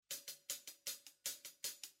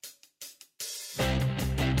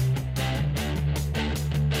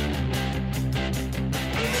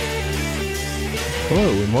Hello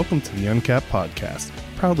and welcome to the Uncapped Podcast,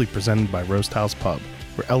 proudly presented by Roast House Pub,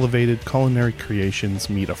 where elevated culinary creations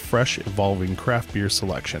meet a fresh, evolving craft beer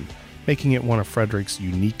selection, making it one of Frederick's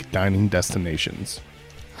unique dining destinations.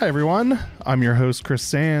 Hi everyone, I'm your host Chris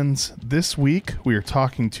Sands. This week we are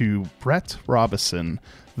talking to Brett Robison,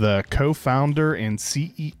 the co-founder and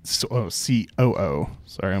COO,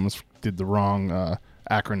 sorry I almost did the wrong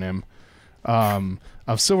acronym,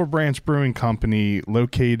 of Silver Branch Brewing Company,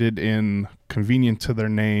 located in, convenient to their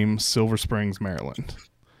name, Silver Springs, Maryland.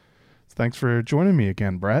 Thanks for joining me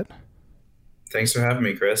again, Brett. Thanks for having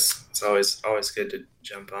me, Chris. It's always good to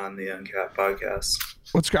jump on the Uncapped Podcast.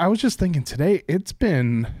 I was just thinking today, it's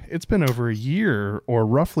been over a year, or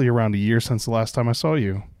roughly around a year, since the last time I saw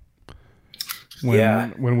you.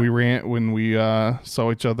 When we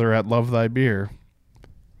saw each other at Love Thy Beer.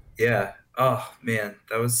 Yeah. Oh man,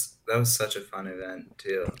 that was such a fun event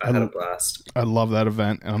too. I had a blast. I love that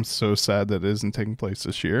event, and I'm so sad that it isn't taking place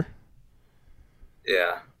this year.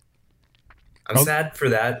 Yeah. I'm sad for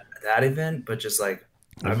that event, but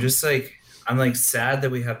I'm like sad that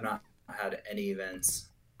we have not had any events.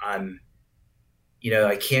 I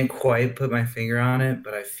can't quite put my finger on it,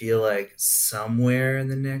 but I feel like somewhere in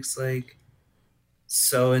the next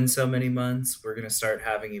so and so many months we're gonna start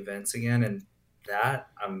having events again, and that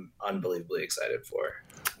I'm unbelievably excited for.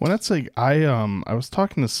 Well, that's I was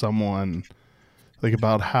talking to someone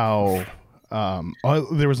about how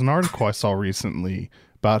there was an article I saw recently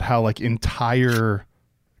about how entire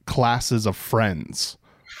classes of friends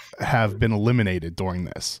have been eliminated during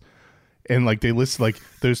this. And they list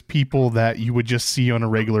those people that you would just see on a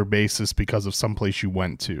regular basis because of some place you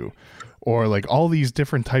went to, or all these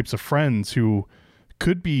different types of friends who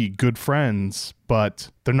could be good friends, but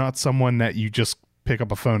they're not someone that you just pick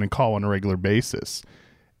up a phone and call on a regular basis.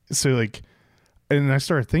 So and I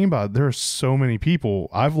started thinking about it, there are so many people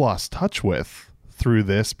I've lost touch with through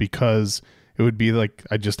this, because it would be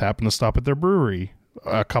I just happen to stop at their brewery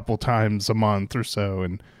a couple times a month or so.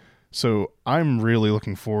 And so I'm really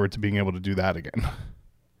looking forward to being able to do that again.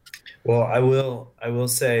 Well, I will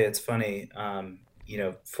say it's funny.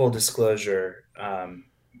 Full disclosure,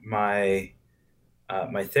 my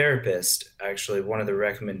therapist, actually, one of the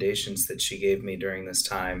recommendations that she gave me during this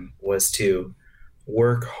time was to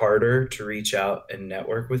work harder to reach out and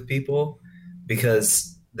network with people,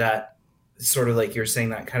 because that sort of you're saying,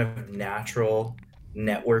 that kind of natural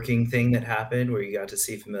networking thing that happened where you got to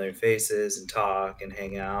see familiar faces and talk and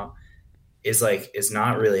hang out is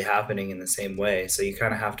not really happening in the same way. So you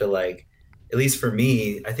kind of have to at least for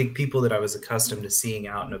me, I think people that I was accustomed to seeing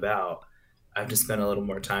out and about, I have to spend a little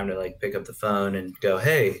more time to pick up the phone and go,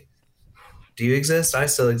 hey, do you exist? I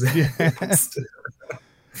still exist.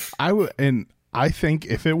 I think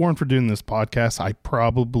if it weren't for doing this podcast, I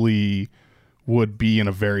probably would be in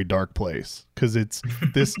a very dark place, because it's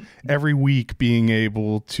this every week being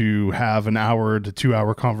able to have an hour to 2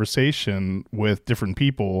 hour conversation with different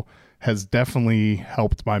people has definitely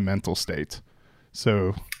helped my mental state.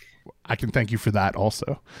 So I can thank you for that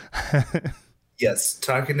also. Yes,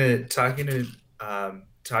 talking to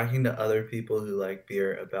other people who like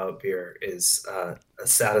beer about beer is a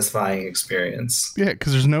satisfying experience. Yeah,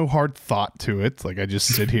 because there's no hard thought to it. I just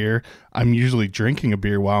sit here. I'm usually drinking a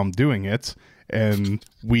beer while I'm doing it, and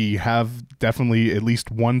we have definitely at least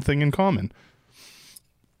one thing in common.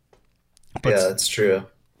 Yeah, that's true.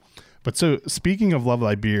 But so, speaking of Love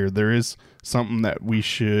Thy Beer, there is something that we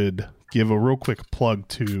should give a real quick plug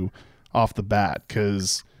to off the bat,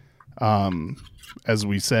 because as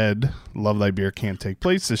we said, Love Thy Beer can't take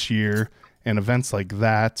place this year, and events like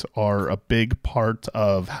that are a big part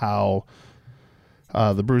of how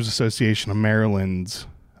the Brewers Association of Maryland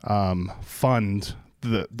fund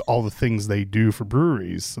all the things they do for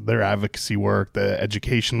breweries, their advocacy work, the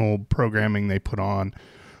educational programming they put on,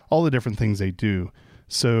 all the different things they do.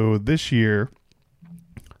 So this year,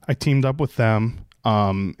 I teamed up with them,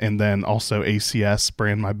 and then also ACS,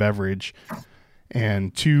 Brand My Beverage,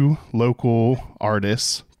 and two local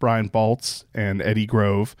artists, Brian Baltz and Eddie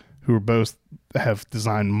Grove, who have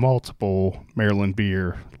designed multiple Maryland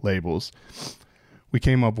beer labels. We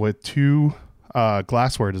came up with two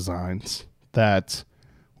glassware designs that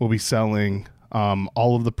will be selling.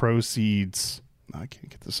 All of the proceeds, I can't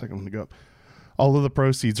get the second one to go up. All of the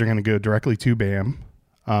proceeds are going to go directly to BAM.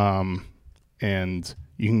 And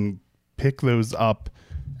you can pick those up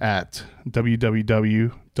at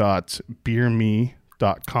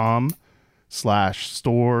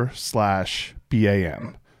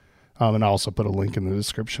www.beerme.com/store/BAM. And I'll also put a link in the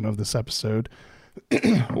description of this episode.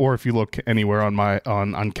 Or if you look anywhere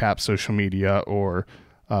on Uncapped social media or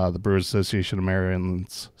the Brewers Association of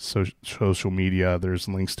Maryland's social media, there's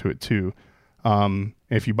links to it too.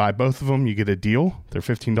 If you buy both of them, you get a deal. They're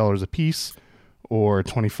 $15 a piece or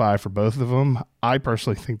 $25 for both of them. I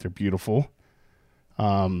personally think they're beautiful.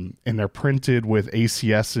 And they're printed with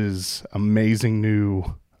ACS's amazing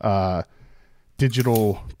new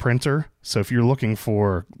digital printer. So if you're looking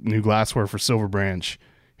for new glassware for Silver Branch,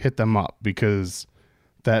 hit them up because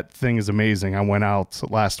that thing is amazing. I went out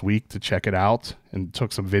last week to check it out and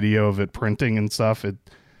took some video of it printing and stuff.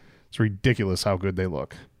 It's ridiculous how good they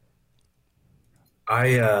look.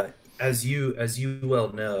 As you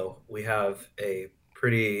well know, we have a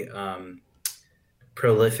pretty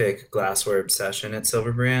prolific glassware obsession at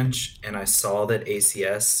Silver Branch, and I saw that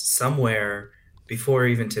ACS somewhere before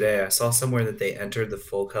even today, I saw somewhere that they entered the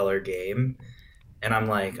full color game, and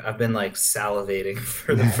I've been like salivating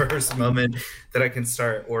for the first moment that I can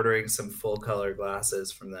start ordering some full color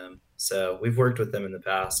glasses from them. So we've worked with them in the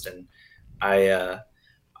past, and I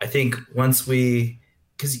think once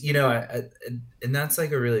because and that's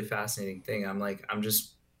like a really fascinating thing. I'm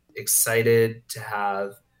just excited to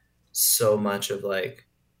have so much of like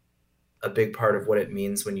a big part of what it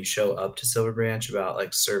means when you show up to Silver Branch about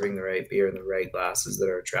like serving the right beer in the right glasses that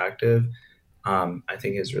are attractive. I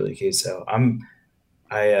think is really key. So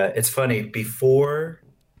it's funny, before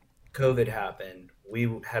COVID happened,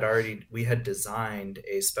 we had designed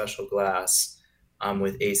a special glass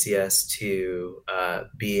with ACS to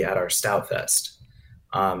be at our Stout Fest.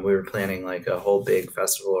 We were planning like a whole big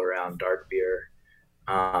festival around dark beer.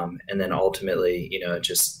 And then ultimately,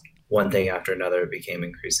 just one thing after another, it became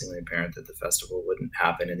increasingly apparent that the festival wouldn't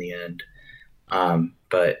happen in the end.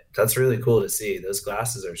 But that's really cool to see. Those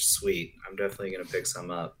glasses are sweet. I'm definitely going to pick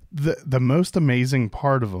some up. The most amazing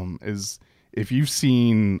part of them is if you've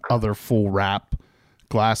seen other full wrap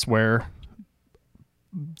glassware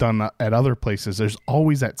done at other places, there's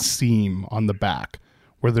always that seam on the back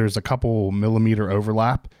where there's a couple millimeter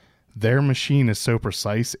overlap. Their machine is so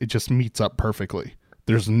precise, it just meets up perfectly.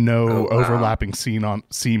 There's no overlapping seam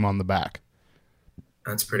on the back.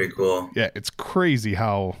 That's pretty cool. Yeah, it's crazy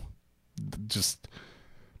how just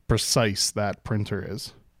precise that printer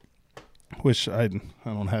is. Wish I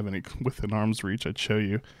don't have any within arm's reach. I'd show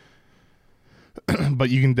you. But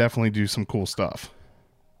you can definitely do some cool stuff.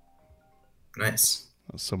 Nice.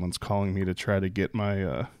 Someone's calling me to try to get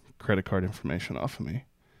my credit card information off of me.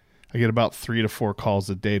 I get about 3 to 4 calls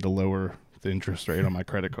a day to lower the interest rate on my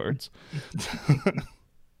credit cards.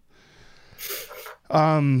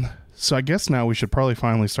 So I guess now we should probably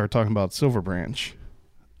finally start talking about Silver Branch.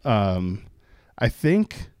 I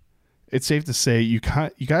think it's safe to say you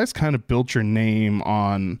guys kind of built your name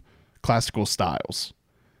on classical styles.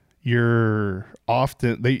 You're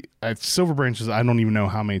often at Silver Branches, I don't even know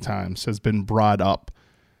how many times, has been brought up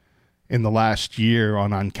in the last year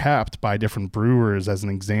on Uncapped by different brewers as an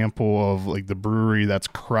example of like the brewery that's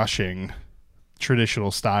crushing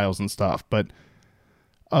traditional styles and stuff. But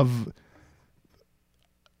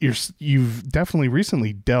you've definitely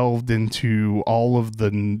recently delved into all of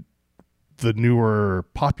the newer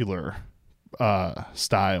popular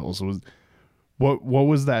styles. What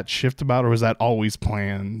was that shift about, or was that always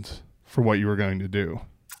planned for what you were going to do?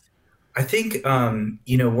 I think,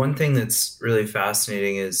 one thing that's really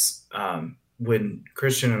fascinating is when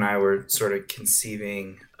Christian and I were sort of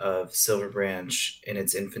conceiving of Silver Branch in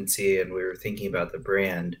its infancy and we were thinking about the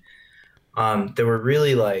brand, there were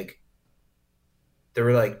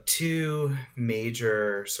like two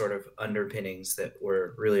major sort of underpinnings that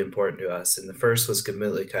were really important to us. And the first was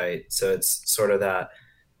Gemütlichkeit. So it's sort of that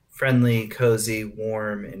friendly, cozy,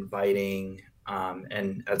 warm, inviting,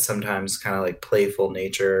 and at sometimes kind of like playful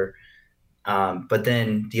nature. But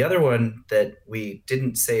then the other one that we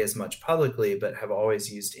didn't say as much publicly, but have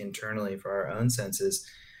always used internally for our own senses,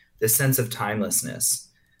 this sense of timelessness.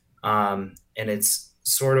 And it's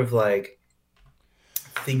sort of like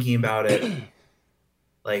thinking about it,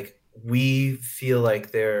 like we feel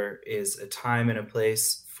like there is a time and a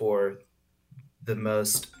place for the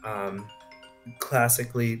most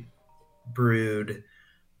classically brewed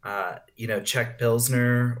Czech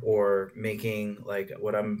Pilsner, or making like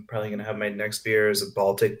what I'm probably going to have my next beer is a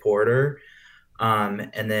Baltic Porter.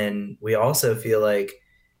 And then we also feel like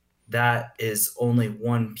that is only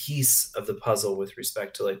one piece of the puzzle with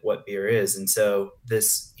respect to like what beer is. And so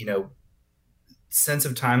this, sense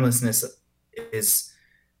of timelessness is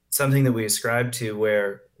something that we ascribe to,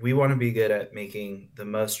 where we want to be good at making the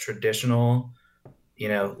most traditional,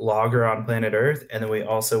 lager on planet Earth. And then we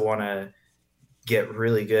also want to get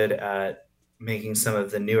really good at making some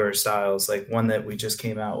of the newer styles. Like one that we just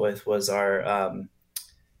came out with was our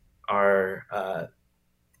 10%,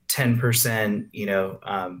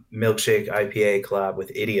 milkshake IPA collab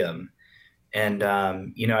with Idiom. And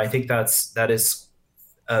I think that is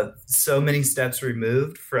so many steps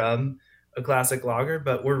removed from a classic lager,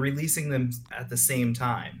 but we're releasing them at the same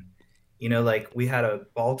time. Like we had a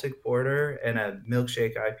Baltic Porter and a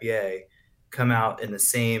Milkshake IPA come out in the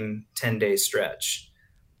same 10-day stretch.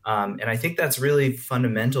 And I think that's really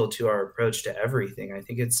fundamental to our approach to everything. I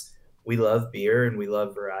think we love beer and we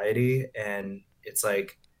love variety. And it's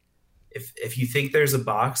like, if you think there's a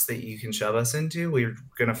box that you can shove us into, we're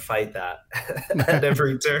going to fight that at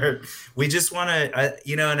every turn. We just want to,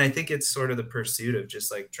 and I think it's sort of the pursuit of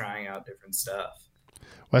just like trying out different stuff.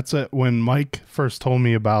 That's it. When Mike first told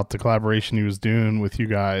me about the collaboration he was doing with you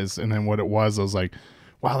guys and then what it was, I was like,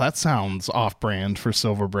 wow, that sounds off brand for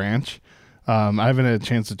Silver Branch. I haven't had a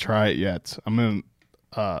chance to try it yet. I'm going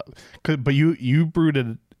to, but you brewed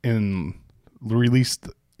it and released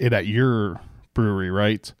it at your brewery,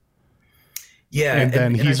 right? Yeah. And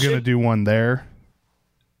then he's going to do one there.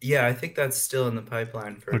 Yeah. I think that's still in the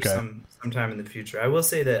pipeline for some time in the future. I will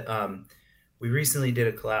say that, we recently did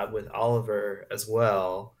a collab with Oliver as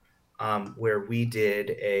well, where we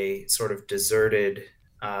did a sort of deserted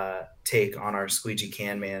take on our Squeegee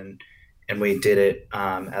Can Man, and we did it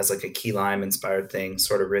as like a key lime inspired thing,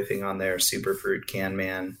 sort of riffing on their Superfruit Can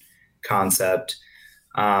Man concept.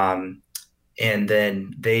 And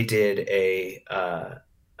then they did a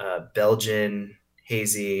Belgian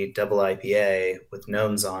hazy double IPA with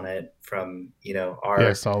gnomes on it from,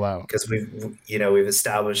 I saw that, because we've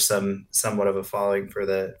established somewhat of a following for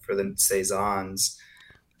the saisons.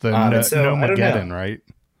 The Nomageddon, right?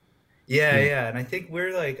 Yeah. And I think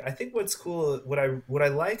I think what's cool, what I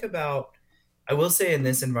like about, I will say in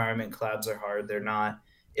this environment, collabs are hard.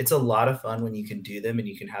 It's a lot of fun when you can do them and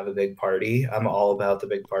you can have a big party. I'm all about the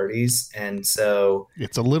big parties. And so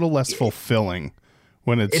it's a little less fulfilling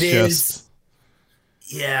when it's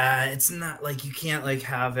yeah, it's not like you can't like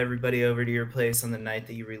have everybody over to your place on the night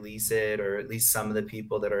that you release it, or at least some of the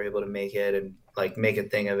people that are able to make it and like make a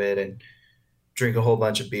thing of it and drink a whole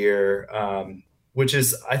bunch of beer, which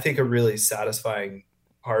is, I think, a really satisfying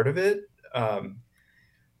part of it.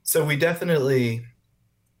 So we definitely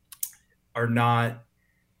are not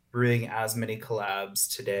brewing as many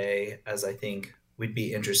collabs today as I think we'd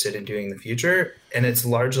be interested in doing in the future. And it's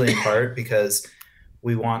largely in part because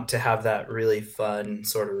we want to have that really fun,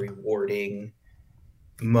 sort of rewarding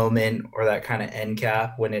moment or that kind of end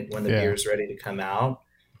cap when the beer is ready to come out.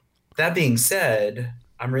 That being said,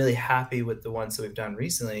 I'm really happy with the ones that we've done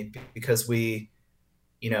recently because it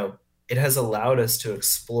has allowed us to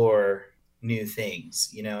explore new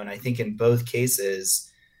things, and I think in both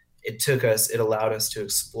cases, it allowed us to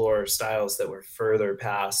explore styles that were further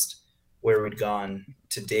past where we'd gone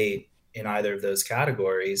to date in either of those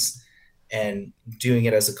categories. And doing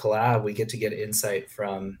it as a collab, we get to get insight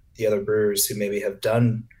from the other brewers who maybe have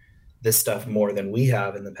done this stuff more than we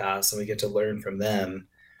have in the past, and we get to learn from them.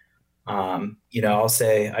 I'll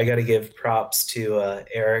say I got to give props to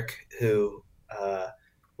Eric, who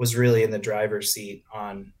was really in the driver's seat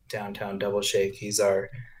on Downtown Double Shake. He's our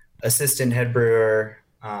assistant head brewer,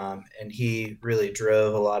 and he really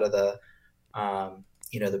drove a lot of the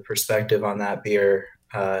perspective on that beer.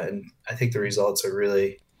 And I think the results are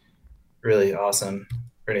really, really awesome.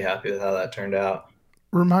 Pretty happy with how that turned out.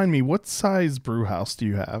 Remind me, what size brew house do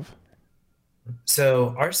you have?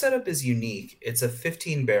 So our setup is unique. It's a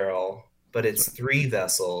 15 barrel, but it's 3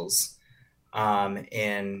 vessels.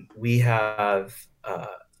 And we have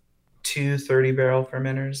 2 30 barrel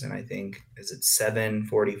fermenters, and I think, is it 7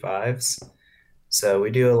 45s? So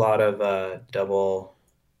we do a lot of double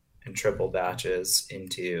and triple batches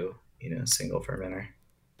into, single fermenter.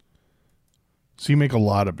 So you make a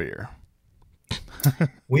lot of beer.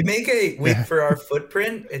 We make for our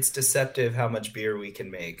footprint, it's deceptive how much beer we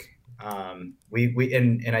can make. And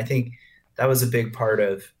I think that was a big part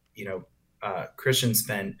of, Christian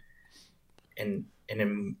spent an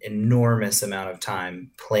enormous amount of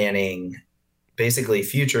time planning basically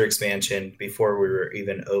future expansion before we were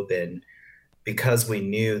even open, because we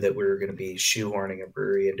knew that we were going to be shoehorning a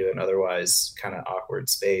brewery into an otherwise kind of awkward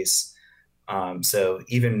space. So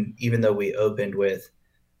even though we opened with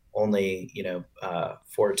only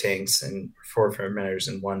 4 tanks and 4 fermenters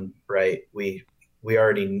and 1 bright, we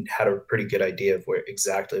already had a pretty good idea of where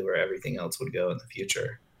everything else would go in the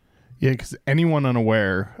future. Yeah, because anyone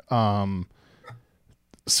unaware,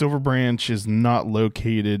 Silver Branch is not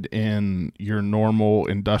located in your normal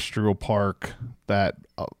industrial park that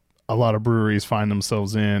a lot of breweries find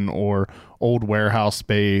themselves in, or old warehouse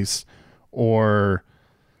space, or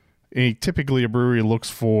typically a brewery looks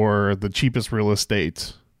for the cheapest real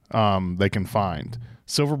estate they can find.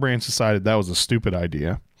 Silver Branch decided that was a stupid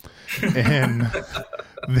idea, and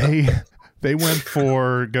They went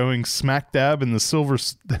for going smack dab in the Silver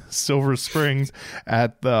Springs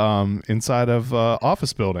at the inside of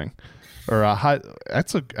office building, or a high.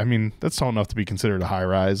 I mean, that's tall enough to be considered a high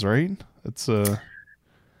rise, right? It's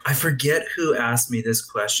I forget who asked me this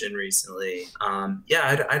question recently.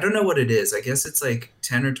 Yeah, I don't know what it is. I guess it's like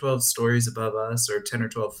 10 or 12 stories above us, or 10 or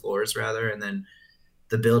 12 floors rather, and then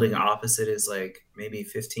the building opposite is like maybe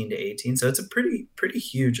 15 to 18. So it's a pretty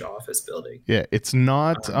huge office building. Yeah, it's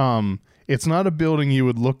not a building you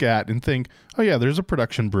would look at and think, "Oh yeah, there's a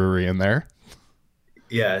production brewery in there."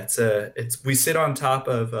 Yeah, we sit on top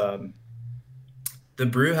of the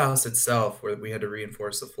brew house itself, where we had to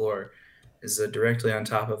reinforce the floor, is directly on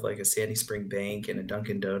top of like a Sandy Spring Bank and a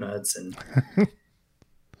Dunkin' Donuts, and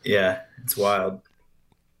yeah, it's wild.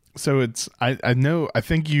 So I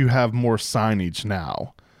think you have more signage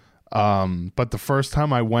now. But the first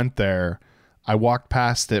time I went there, I walked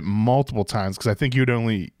past it multiple times because I think you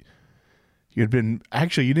didn't even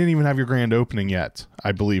have your grand opening yet,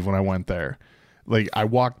 I believe, when I went there. Like, I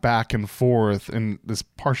walked back and forth, and this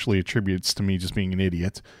partially attributes to me just being an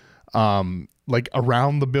idiot. Like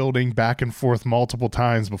around the building, back and forth multiple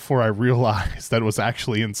times before I realized that it was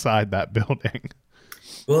actually inside that building.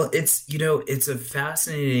 Well, it's a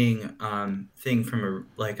fascinating thing from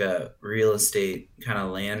a real estate kind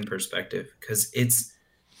of land perspective, because it's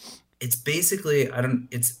basically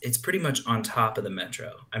it's pretty much on top of the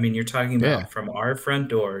metro. I mean, you're talking about from our front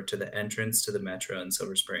door to the entrance to the metro in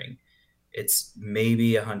Silver Spring, it's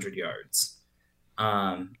maybe 100 yards.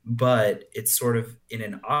 But it's sort of in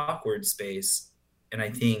an awkward space, and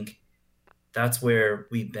I think that's where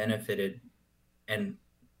we benefited, and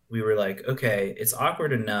we were like, okay, it's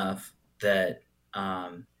awkward enough that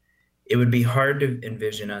it would be hard to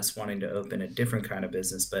envision us wanting to open a different kind of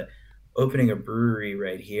business, but opening a brewery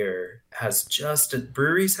right here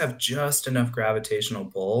breweries have just enough gravitational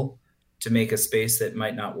pull to make a space that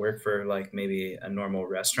might not work for like maybe a normal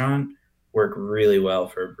restaurant work really well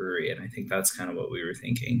for a brewery. And I think that's kind of what we were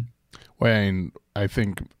thinking. Well, I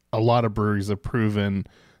think a lot of breweries have proven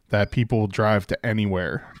that people drive to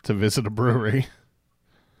anywhere to visit a brewery.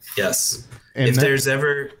 Yes. And if there's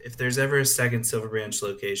ever a second Silver Branch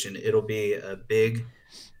location, it'll be a big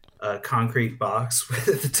concrete box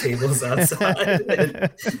with the tables outside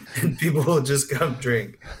and people will just come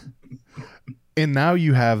drink. And now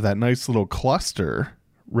you have that nice little cluster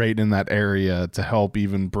right in that area to help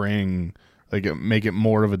even make it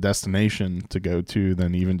more of a destination to go to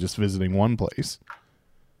than even just visiting one place.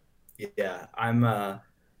 Yeah, I'm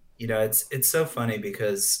it's so funny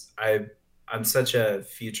because I'm such a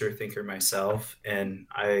future thinker myself, and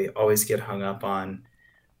I always get hung up on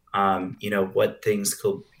what things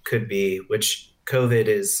could be, which COVID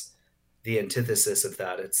is the antithesis of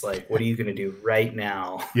that. It's like, what are you going to do right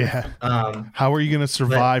now? Yeah. How are you going to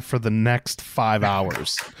survive for the next 5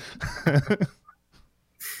 hours?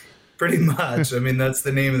 Pretty much. I mean, that's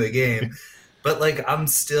the name of the game. But like, I'm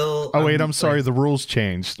still. Oh, wait, I'm sorry. The rules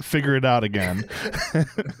changed. Figure it out again.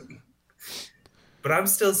 But I'm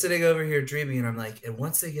still sitting over here dreaming, and I'm like, and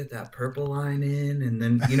once they get that purple line in, and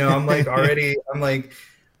then, I'm like already, I'm like,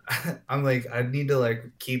 I need to like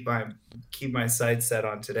keep my sights set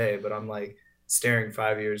on today, but I'm like staring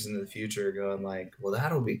 5 years into the future going like, well,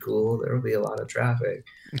 that'll be cool. There'll be a lot of traffic.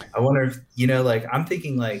 I wonder if, I'm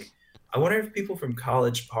thinking like, I wonder if people from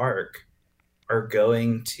College Park are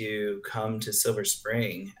going to come to Silver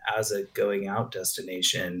Spring as a going out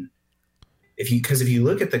destination. Because if you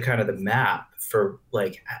look at the kind of the map for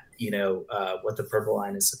like, what the purple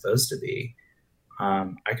line is supposed to be,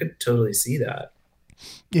 I could totally see that.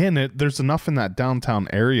 Yeah, and there's enough in that downtown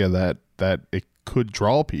area that it could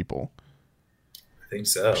draw people. I think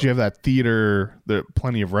so. You have that theater,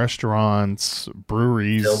 plenty of restaurants,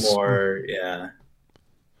 breweries. Fillmore, yeah.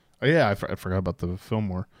 Oh yeah, I forgot about the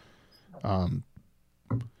Fillmore. But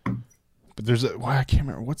there's I can't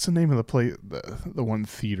remember what's the name of the place, the one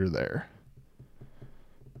theater there.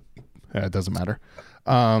 Yeah, it doesn't matter.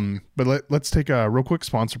 But let's take a real quick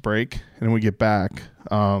sponsor break, and then we get back.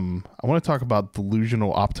 I want to talk about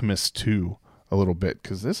Delusional Optimist 2 a little bit,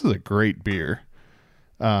 because this is a great beer.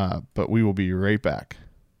 But we will be right back.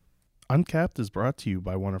 Uncapped is brought to you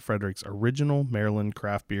by one of Frederick's original Maryland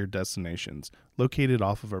craft beer destinations, located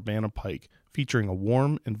off of Urbana Pike, featuring a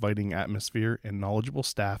warm, inviting atmosphere and knowledgeable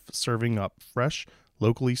staff serving up fresh,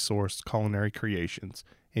 locally sourced culinary creations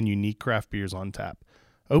and unique craft beers on tap.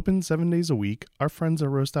 Open 7 days a week, our friends at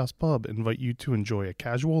Roast House Pub invite you to enjoy a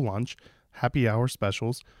casual lunch, happy hour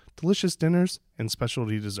specials, delicious dinners, and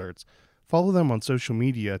specialty desserts. Follow them on social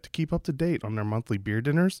media to keep up to date on their monthly beer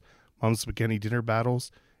dinners, Mom's Spaghetti dinner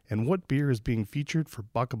battles, and what beer is being featured for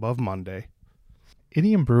Buck Above Monday.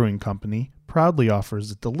 Idiom Brewing Company proudly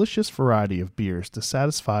offers a delicious variety of beers to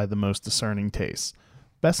satisfy the most discerning tastes.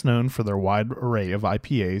 Best known for their wide array of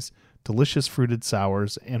IPAs, delicious fruited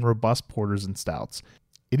sours, and robust porters and stouts,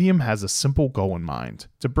 Idiom has a simple goal in mind: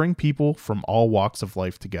 to bring people from all walks of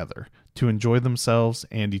life together, to enjoy themselves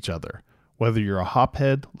and each other. Whether you're a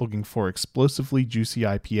hophead looking for explosively juicy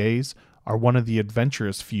IPAs, or one of the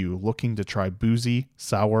adventurous few looking to try boozy,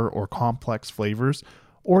 sour, or complex flavors,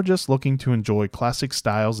 or just looking to enjoy classic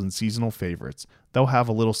styles and seasonal favorites, they'll have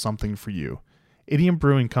a little something for you. Idiom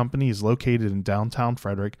Brewing Company is located in downtown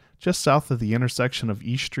Frederick, just south of the intersection of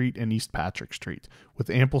East Street and East Patrick Street, with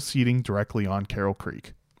ample seating directly on Carroll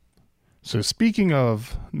Creek. So speaking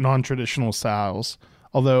of non-traditional styles,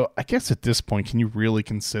 although I guess at this point, can you really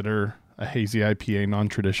consider a hazy IPA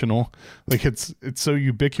non-traditional? Like it's so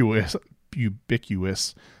ubiquitous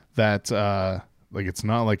that like it's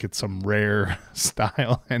not like it's some rare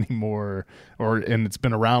style anymore, and it's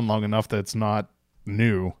been around long enough that it's not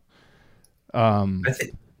new. I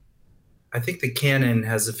think the canon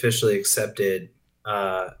has officially accepted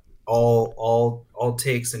all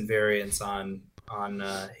takes and variants on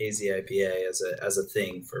hazy IPA as a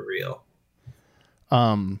thing for real.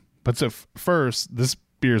 But so first, this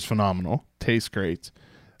beer is phenomenal, tastes great.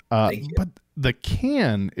 But the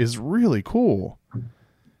can is really cool.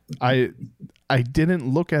 I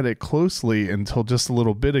didn't look at it closely until just a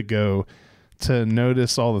little bit ago to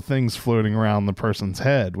notice all the things floating around the person's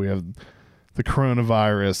head. We have the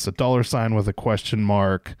coronavirus, a $sign with a question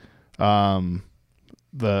mark, the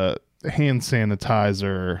hand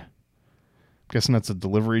sanitizer. Guessing that's a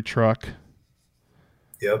delivery truck.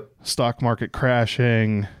 Yep. Stock market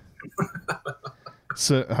crashing.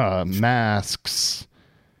 So masks.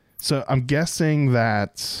 So I'm guessing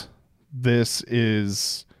that this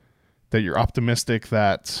is that you're optimistic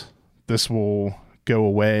that this will go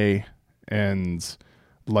away and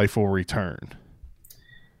life will return.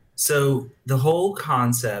 So the whole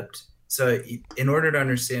concept, so in order to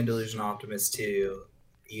understand Delusional Optimist 2,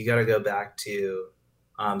 you got to go back to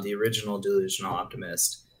the original Delusional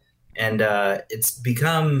Optimist. And it's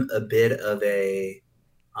become a bit of a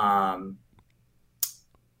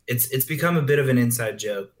it's become a bit of an inside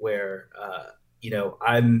joke where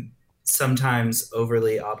I'm sometimes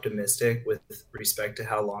overly optimistic with respect to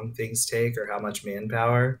how long things take or how much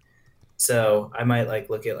manpower. So I might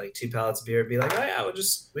look at 2 pallets of beer and be like, oh yeah,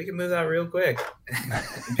 we can move that real quick.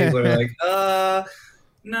 And people are like,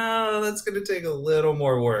 no, that's going to take a little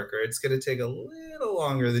more work, or it's going to take a little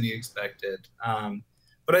longer than you expected.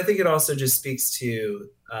 But I think it also just speaks to,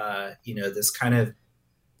 this kind of,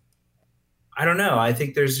 I don't know. I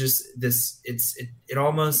think there's just this, it's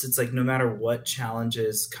like no matter what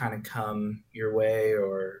challenges kind of come your way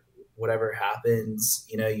or whatever happens,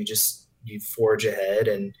 you forge ahead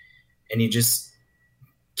and you just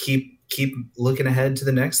keep looking ahead to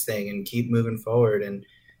the next thing and keep moving forward. And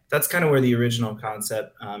that's kind of where the original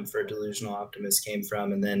concept for Delusional Optimist came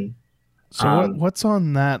from. And then, so what's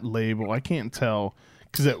on that label? I can't tell.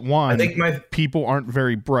 Because I think people aren't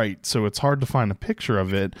very bright, so it's hard to find a picture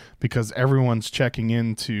of it because everyone's checking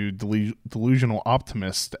into Delusional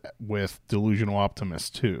Optimist with Delusional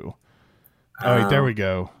Optimist 2. Oh, wait, there we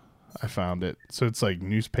go. I found it. So it's like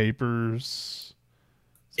newspapers.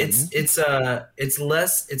 It's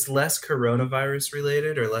less coronavirus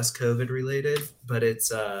related or less COVID related, but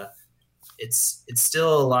it's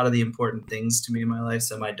still a lot of the important things to me in my life.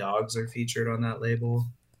 So my dogs are featured on that label.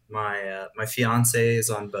 My fiance is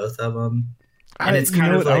on both of them, and it's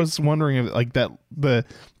kind of like, I was wondering if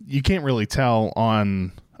you can't really tell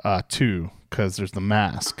on 2 because there's the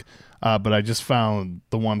mask, but I just found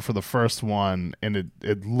the one for the first one, and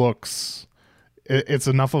it looks it's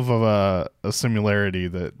enough of a similarity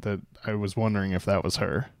that I was wondering if that was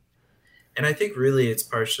her. And I think really it's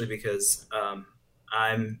partially because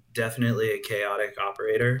I'm definitely a chaotic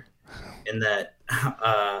operator, in that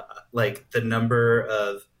the number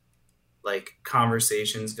of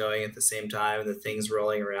conversations going at the same time and the things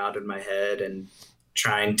rolling around in my head and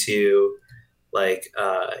trying to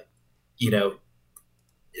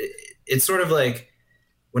it's sort of like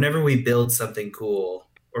whenever we build something cool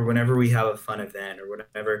or whenever we have a fun event or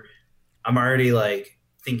whatever, I'm already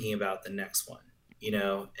thinking about the next one,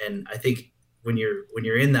 and I think when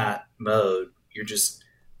you're in that mode,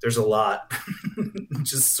 there's a lot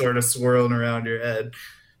just sort of swirling around your head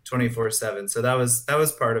 24/7. So that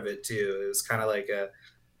was part of it too. It was kind of like a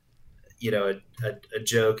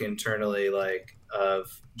joke internally,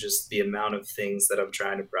 of just the amount of things that I'm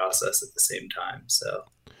trying to process at the same time. So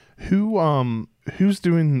who's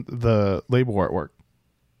doing the label artwork?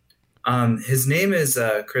 His name is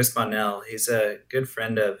Chris Bonnell. He's a good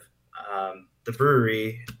friend of the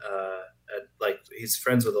brewery. Like he's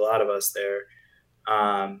friends with a lot of us there,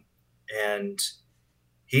 and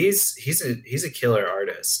he's a killer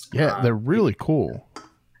artist. Yeah, they're really cool.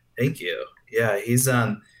 Thank you. Yeah, he's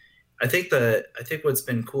I think what's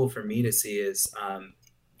been cool for me to see is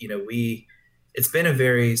you know, it's been a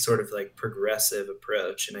very sort of like progressive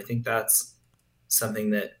approach, and I think that's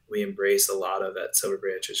something that we embrace a lot of at Sober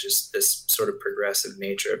Branch, is just this sort of progressive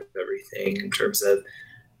nature of everything in terms of,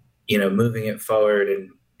 you know, moving it forward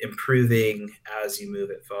and improving as you move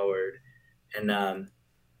it forward. And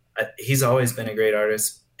he's always been a great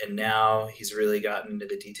artist, and now he's really gotten into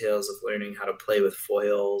the details of learning how to play with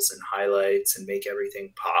foils and highlights and make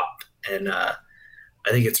everything pop. And I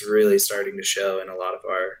think it's really starting to show in a lot of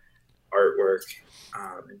our artwork,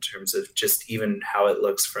 in terms of just even how it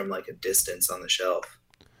looks from like a distance on the shelf.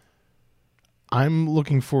 I'm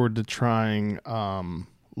looking forward to trying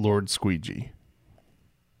Lord Squeegee.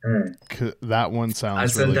 That one sounds I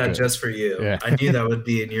said really that good. just for you. Yeah. I knew that would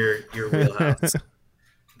be in your wheelhouse.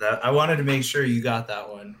 That I wanted to make sure you got that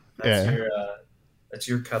one. That's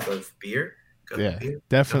your cup of beer.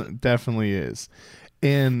 Definitely is.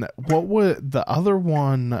 And what would the other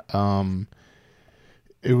one?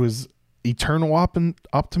 It was Eternal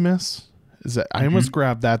Optimus. Is that I almost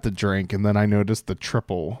grabbed that to drink, and then I noticed the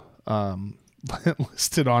triple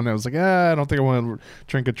listed on it. I was like, I don't think I want to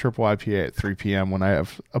drink a triple IPA at 3 p.m. when I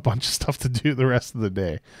have a bunch of stuff to do the rest of the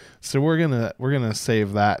day. So we're gonna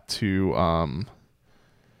save that to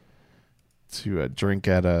drink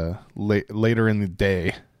at a later in the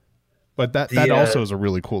day. But that also is a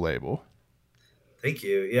really cool label. Thank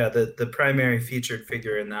you. Yeah, the primary featured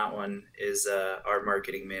figure in that one is our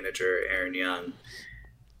marketing manager, Erin Young.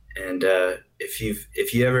 And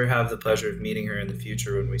if you ever have the pleasure of meeting her in the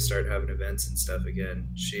future when we start having events and stuff again,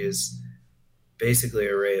 she is basically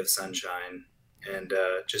a ray of sunshine, and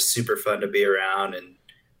just super fun to be around, and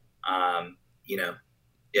you know,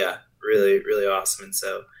 yeah, really, really awesome. And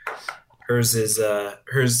so hers has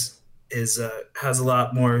a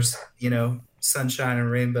lot more, you know, sunshine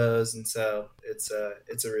and rainbows, and so it's a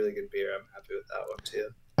really good beer. I'm happy with that one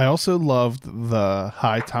too. I also loved the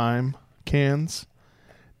High Time cans.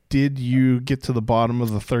 Did you get to the bottom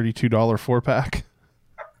of the $32 4-pack?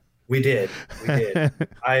 We did.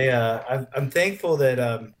 I'm thankful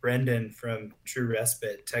that Brendan from True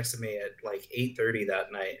Respite texted me at like 8:30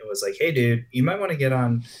 that night and was like, "Hey, dude, you might want to get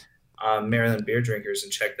on Maryland Beer Drinkers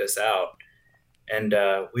and check this out." And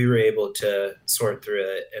we were able to sort through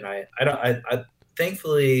it. And I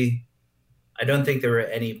thankfully, I don't think there were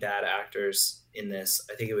any bad actors in this.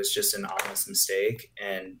 I think it was just an honest mistake,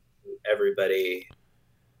 and everybody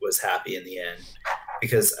was happy in the end,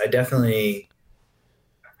 because I definitely,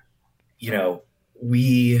 you know,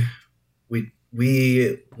 we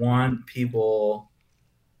want people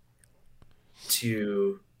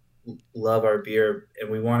to love our beer, and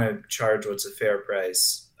we want to charge what's a fair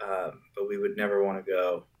price, but we would never want to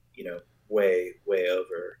go, you know, way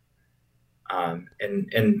over. And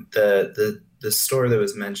the store that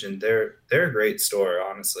was mentioned, they're a great store.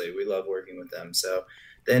 Honestly, we love working with them. So,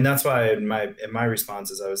 and that's why in my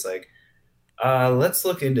responses, I was like, let's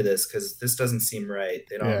look into this, because this doesn't seem right.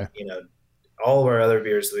 They don't, you know, all of our other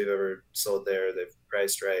beers that we've ever sold there, they've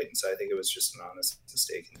priced right. And so I think it was just an honest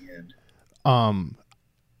mistake in the end.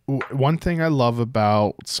 One thing I love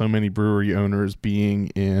about so many brewery owners being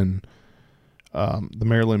in the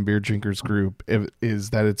Maryland Beer Drinkers group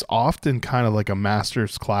is that it's often kind of like a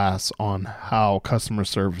master's class on how customer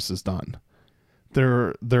service is done.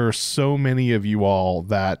 There are so many of you all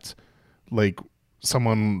that, like,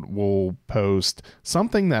 someone will post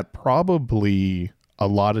something that probably a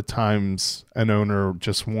lot of times an owner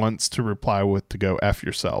just wants to reply with to go F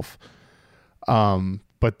yourself.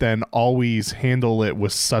 But then always handle it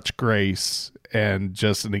with such grace and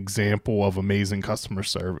just an example of amazing customer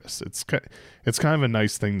service. It's kind of a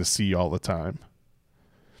nice thing to see all the time.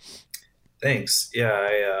 Thanks. Yeah,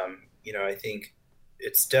 I think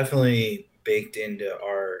it's definitely baked into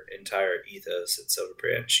our entire ethos at Sober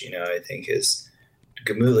Branch. You know, I think his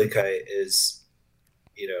Gemütlichkeit is,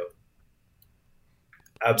 you know,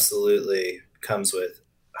 absolutely comes with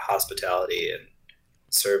hospitality and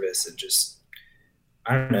service, and just,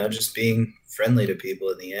 I don't know, just being friendly to people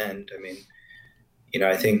in the end. I mean, you know,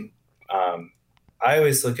 I think I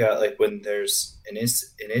always look at, like, when there's an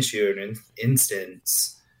issue or an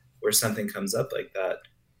instance where something comes up like that,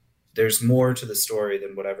 there's more to the story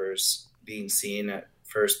than whatever's being seen at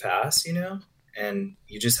first pass, you know, and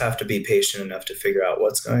you just have to be patient enough to figure out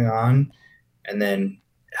what's going on, and then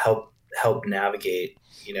help navigate,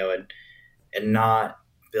 you know, and not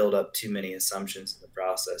build up too many assumptions in the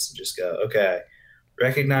process, and just go, okay,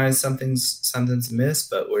 recognize something's amiss,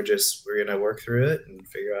 but we're gonna work through it and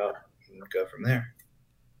figure out and go from there.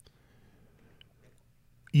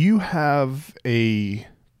 You have a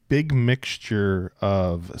big mixture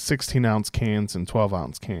of 16-ounce cans and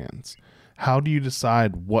 12-ounce cans. How do you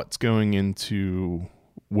decide what's going into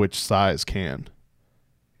which size can?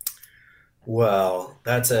 Well,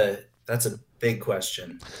 that's a big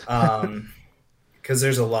question, because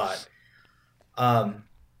there's a lot.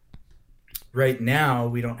 Right now,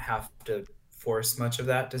 we don't have to force much of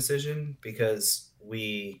that decision because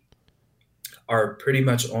we are pretty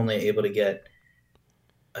much only able to get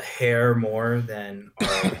a hair more than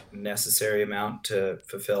our necessary amount to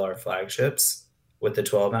fulfill our flagships with the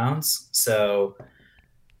 12 ounce. So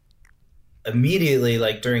immediately,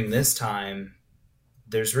 like during this time,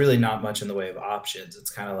 there's really not much in the way of options. It's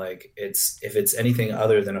kind of like if it's anything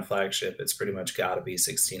other than a flagship, it's pretty much got to be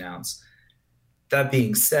 16 ounce. That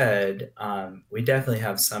being said, we definitely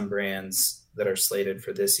have some brands that are slated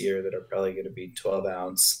for this year that are probably going to be 12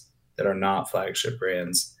 ounce that are not flagship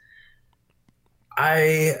brands.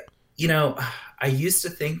 I used to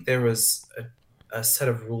think there was a set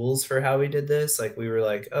of rules for how we did this. Like we were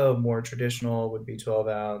like, oh, more traditional would be 12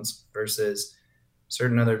 ounce versus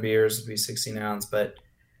certain other beers would be 16 ounce. But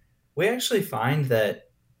we actually find that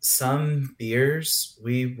some beers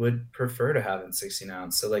we would prefer to have in 16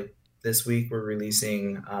 ounce. So like this week we're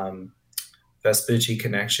releasing Vespucci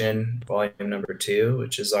Connection Volume Number 2,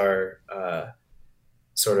 which is our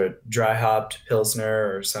sort of dry hopped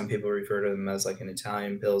Pilsner, or some people refer to them as like an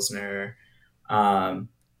Italian Pilsner. And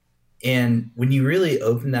when you really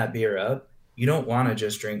open that beer up, you don't want to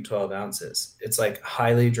just drink 12 ounces. It's like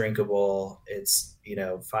highly drinkable. It's,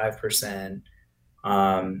 5%.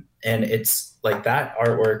 And it's like that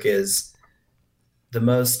artwork is the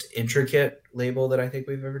most intricate label that I think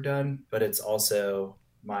we've ever done, but it's also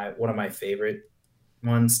one of my favorite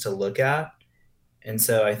ones to look at. And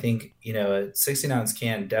so I think, a 16 ounce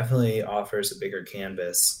can definitely offers a bigger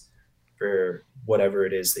canvas for whatever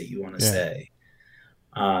it is that you want to say.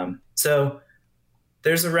 So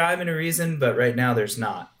there's a rhyme and a reason, but right now there's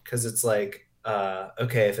not, because it's like,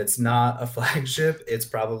 okay, if it's not a flagship, it's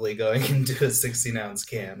probably going into a 16 ounce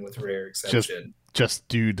can with rare exception. Just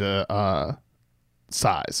due to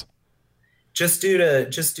size. Just due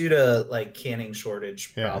to like canning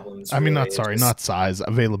shortage problems. I mean, not size,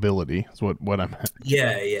 availability is what I meant.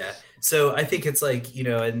 Yeah. So I think it's like,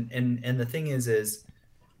 and the thing is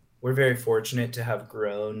we're very fortunate to have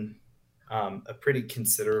grown a pretty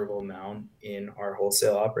considerable amount in our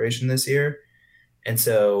wholesale operation this year. And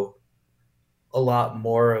so a lot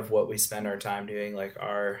more of what we spend our time doing, like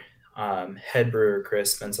our head brewer,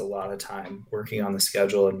 Chris, spends a lot of time working on the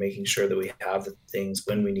schedule and making sure that we have the things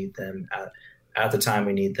when we need them at the time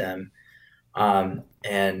we need them.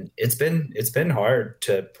 And it's been hard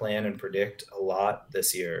to plan and predict a lot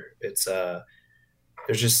this year. It's there's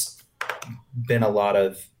just been a lot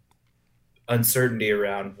of uncertainty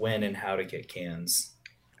around when and how to get cans,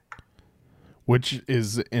 which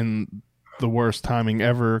is in the worst timing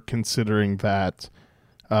ever, considering that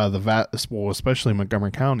especially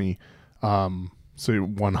Montgomery County, so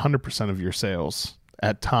 100% of your sales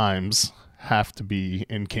at times have to be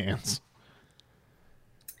in cans.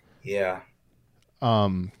 Yeah.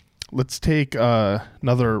 Let's take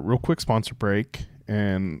another real quick sponsor break,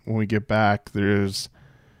 and when we get back, there's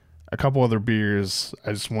a couple other beers.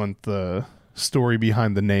 I just want the story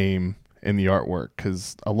behind the name and the artwork,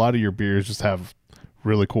 because a lot of your beers just have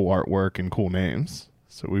really cool artwork and cool names.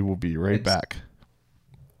 So we will be right back.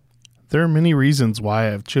 There are many reasons why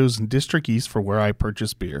I have chosen District East for where I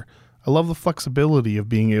purchase beer. I love the flexibility of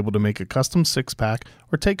being able to make a custom 6-pack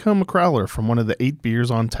or take home a crowler from one of the 8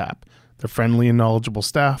 beers on tap. Their friendly and knowledgeable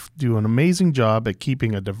staff do an amazing job at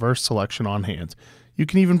keeping a diverse selection on hand. You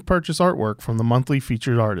can even purchase artwork from the monthly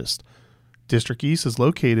featured artist. District East is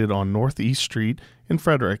located on Northeast Street in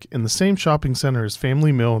Frederick, in the same shopping center as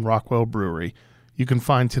Family Mill and Rockwell Brewery. You can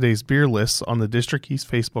find today's beer lists on the District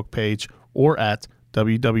East Facebook page or at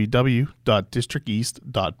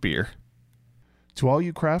www.districteast.beer. To all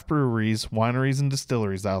you craft breweries, wineries, and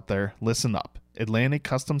distilleries out there, listen up. Atlantic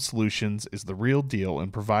Custom Solutions is the real deal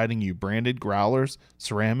in providing you branded growlers,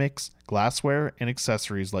 ceramics, glassware, and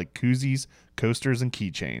accessories like koozies, coasters, and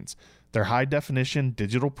keychains. Their high-definition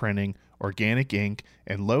digital printing, organic ink,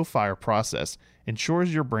 and low-fire process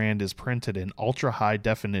ensures your brand is printed in ultra-high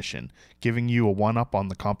definition, giving you a one-up on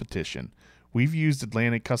the competition. We've used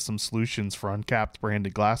Atlantic Custom Solutions for Uncapped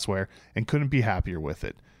branded glassware and couldn't be happier with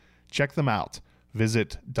it. Check them out.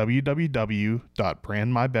 Visit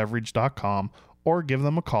www.brandmybeverage.com or give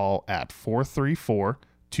them a call at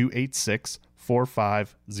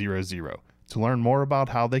 434-286-4500 to learn more about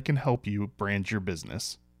how they can help you brand your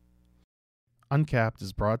business. Uncapped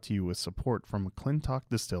is brought to you with support from McClintock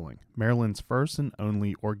Distilling, Maryland's first and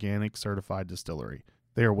only organic certified distillery.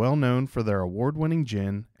 They are well known for their award-winning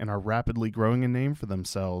gin and are rapidly growing a name for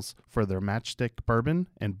themselves for their Matchstick Bourbon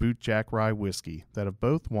and Bootjack Rye Whiskey that have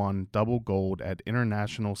both won double gold at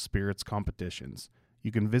international spirits competitions.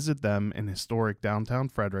 You can visit them in historic downtown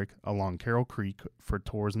Frederick along Carroll Creek for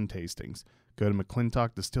tours and tastings. Go to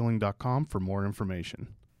mcclintockdistilling.com for more information.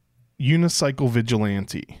 Unicycle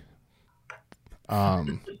Vigilante.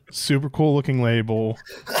 Super cool looking label.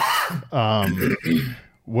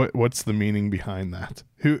 What's the meaning behind that?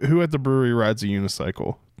 Who at the brewery rides a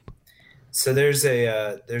unicycle? So there's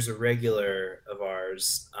a regular of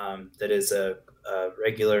ours that is a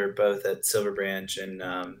regular both at Silver Branch and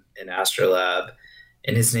in Astrolab,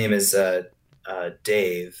 and his name is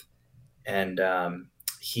Dave, and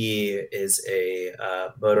he is a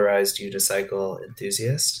motorized unicycle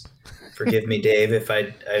enthusiast. Forgive me, Dave, if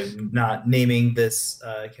I'm not naming this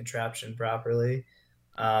contraption properly,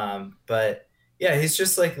 but yeah, he's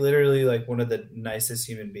just like literally like one of the nicest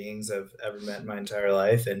human beings I've ever met in my entire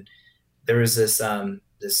life. And there was this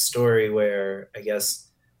story where I guess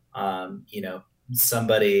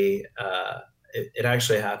somebody it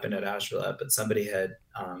actually happened at Astrolab, but somebody had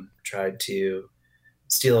tried to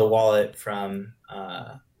steal a wallet from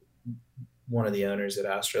one of the owners at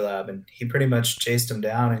Astrolab, and he pretty much chased him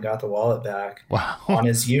down and got the wallet back on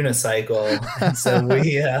his unicycle. And so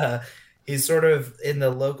he's sort of in the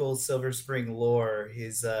local Silver Spring lore.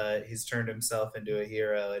 He's turned himself into a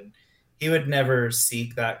hero, and he would never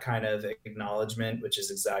seek that kind of acknowledgement, which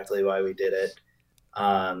is exactly why we did it.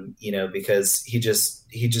 Because he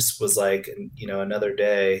just was like, another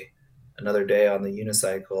day on the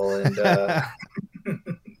unicycle,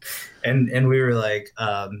 and and we were like,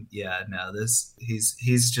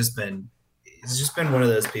 he's just been one of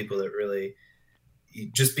those people that really,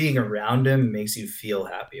 just being around him makes you feel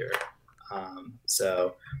happier.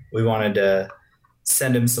 So we wanted to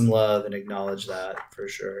send him some love and acknowledge that for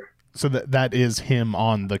sure. So that is him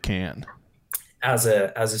on the can as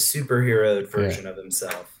a superhero version of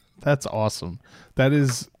himself. That's awesome.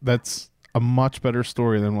 That's a much better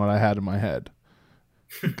story than what I had in my head.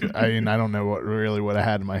 I mean, I don't know what I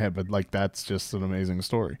had in my head, but like that's just an amazing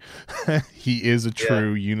story. He is a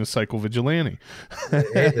true unicycle vigilante.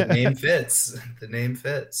 Hey, the name fits. The name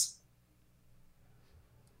fits.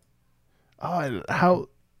 Oh, how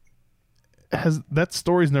has that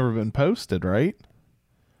story's never been posted, right?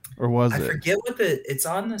 Or was it? I forget it's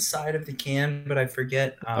on the side of the can, but I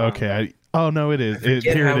forget. Okay. No, it is.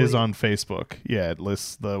 Here it is on Facebook. Yeah, it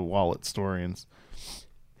lists the wallet story, and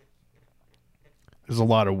there's a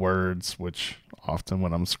lot of words, which often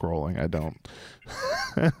when I'm scrolling, I don't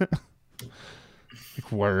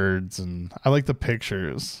like words, and I like the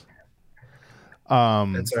pictures.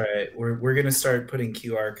 That's all right. We're gonna start putting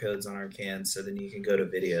QR codes on our cans, so then you can go to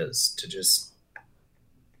videos to just.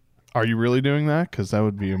 Are you really doing that? Because that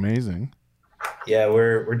would be amazing. Yeah,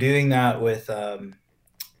 we're doing that with.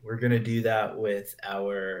 We're gonna do that with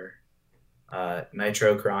our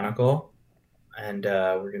Nitro Chronicle, and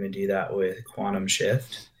we're gonna do that with Quantum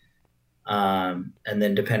Shift, and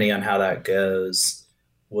then depending on how that goes,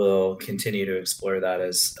 we'll continue to explore that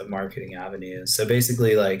as a marketing avenue. So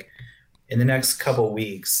basically, like in the next couple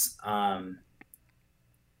weeks,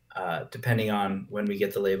 depending on when we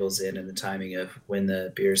get the labels in and the timing of when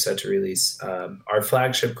the beer is set to release, our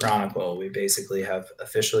flagship Chronicle, we basically have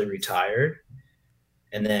officially retired,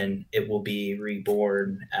 and then it will be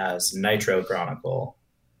reborn as Nitro Chronicle.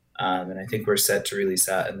 And I think we're set to release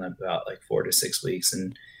that in about like 4 to 6 weeks.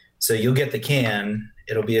 And so you'll get the can,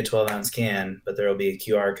 it'll be a 12-ounce can, but there'll be a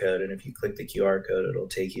QR code. And if you click the QR code, it'll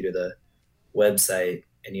take you to the website,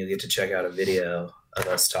 and you'll get to check out a video of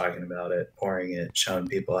us talking about it, pouring it, showing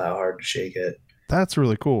people how hard to shake it. That's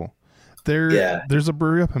really cool. There's a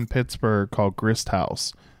brewery up in Pittsburgh called Grist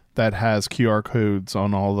House that has QR codes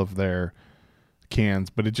on all of their cans,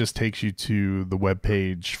 but it just takes you to the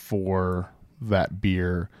webpage for that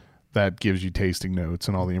beer that gives you tasting notes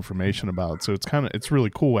and all the information about it. So it's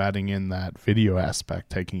really cool adding in that video aspect,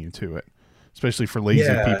 taking you to it, especially for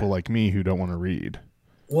lazy people like me who don't want to read.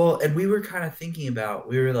 Well, and we were kind of thinking about,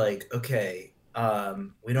 we were like, okay,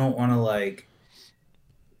 we don't want to like,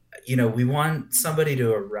 we want somebody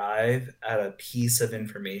to arrive at a piece of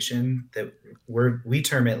information that we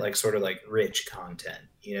term it like sort of like rich content,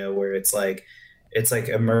 where it's like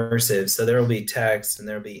immersive. So there will be text and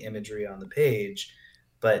there'll be imagery on the page,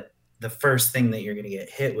 but the first thing that you're going to get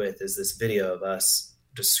hit with is this video of us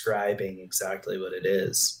describing exactly what it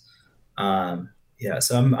is. So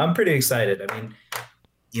I'm pretty excited. I mean,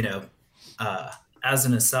 uh, as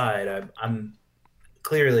an aside, I'm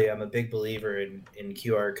clearly I'm a big believer in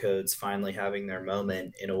QR codes finally having their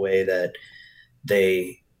moment in a way that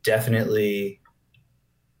they definitely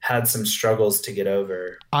had some struggles to get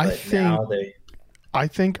over, I but think now they. I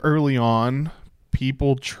think early on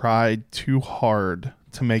people tried too hard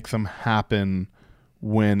to make them happen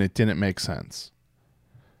when it didn't make sense.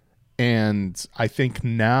 And I think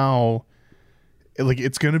now, like,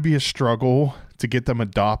 it's going to be a struggle to get them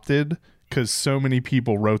adopted because so many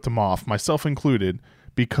people wrote them off, myself included,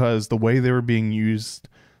 because the way they were being used,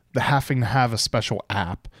 the having to have a special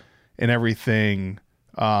app and everything,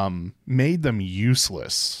 made them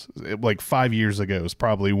useless. Like 5 years ago is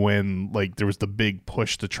probably when like there was the big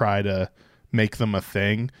push to try to make them a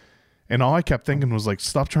thing. And all I kept thinking was like,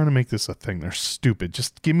 stop trying to make this a thing. They're stupid.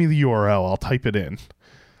 Just give me the URL. I'll type it in.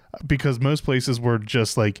 Because most places were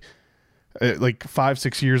just like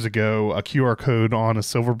 5-6 years ago, a QR code on a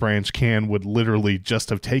Silver Branch can would literally just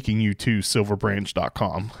have taken you to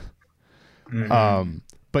silverbranch.com. Mm-hmm.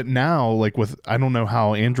 But now, like with, I don't know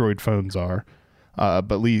how Android phones are,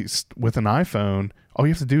 but at least with an iPhone, all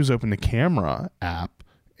you have to do is open the camera app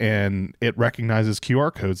and it recognizes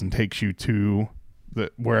QR codes and takes you to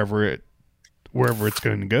wherever it's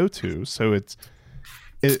going to go to. So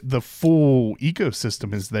the full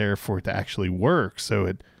ecosystem is there for it to actually work. So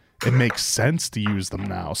it makes sense to use them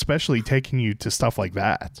now, especially taking you to stuff like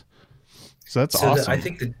that. So that's awesome.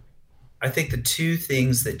 I think the two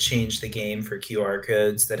things that changed the game for QR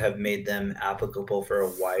codes that have made them applicable for a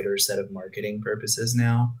wider set of marketing purposes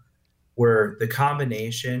now were the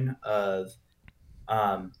combination of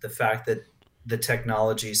the fact that the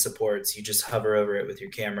technology supports you just hover over it with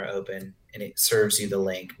your camera open and it serves you the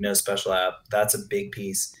link, no special app. That's a big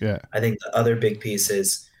piece. Yeah. I think the other big piece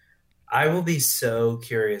is I will be so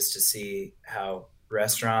curious to see how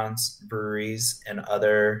restaurants, breweries, and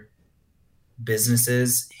other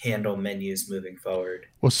businesses handle menus moving forward.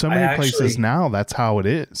 Well, so many places now, that's how it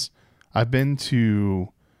is. I've been to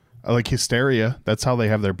like Hysteria. That's how they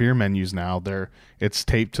have their beer menus now. It's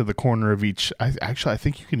taped to the corner of each. I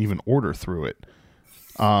think you can even order through it.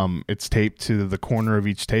 It's taped to the corner of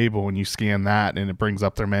each table, and you scan that, and it brings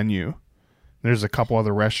up their menu. There's a couple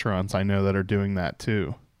other restaurants I know that are doing that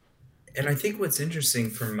too. And I think what's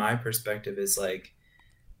interesting from my perspective is like,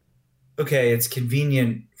 okay, it's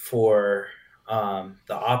convenient for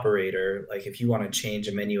the operator. Like if you want to change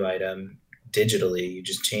a menu item digitally, you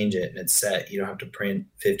just change it and it's set. You don't have to print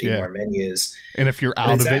 50 more menus. And if you're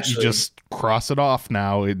out of it, you just cross it off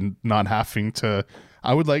now and not having to,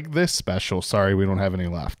 I would like this special. Sorry, we don't have any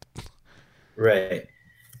left. Right.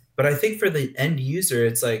 But I think for the end user,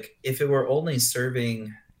 it's like if it were only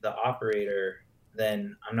serving the operator,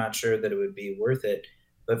 then I'm not sure that it would be worth it.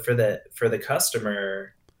 But for the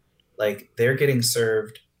customer, like they're getting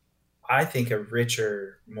served, I think, a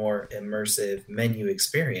richer, more immersive menu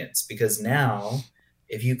experience, because now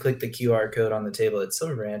if you click the QR code on the table at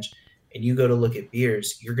Silver Branch and you go to look at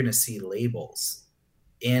beers, you're going to see labels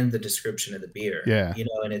and the description of the beer. Yeah.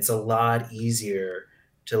 And it's a lot easier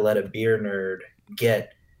to let a beer nerd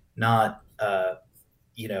get not,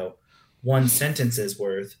 one sentence's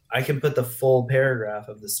worth. I can put the full paragraph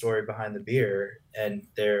of the story behind the beer and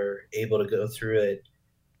they're able to go through it,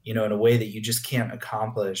 in a way that you just can't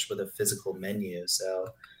accomplish with a physical menu. So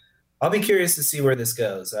I'll be curious to see where this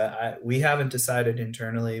goes. We haven't decided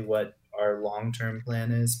internally what our long-term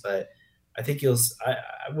plan is, but I think I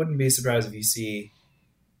wouldn't be surprised if you see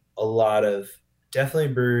a lot of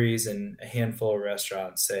definitely breweries and a handful of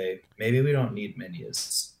restaurants say, maybe we don't need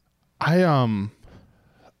menus.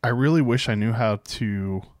 I really wish I knew how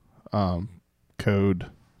to code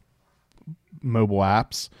mobile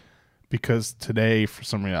apps, because today, for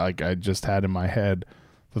some reason, like I just had in my head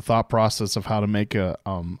the thought process of how to make a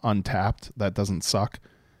Untapped that doesn't suck,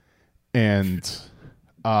 and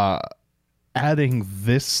adding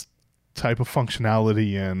this type of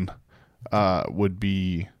functionality in would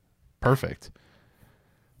be perfect.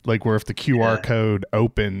 Like where if the QR code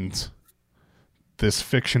opened this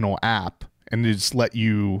fictional app and they just let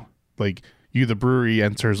you, like the brewery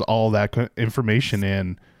enters all that information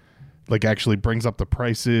in, like actually brings up the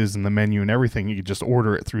prices and the menu and everything. You could just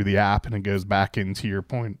order it through the app and it goes back into your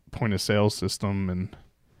point of sale system.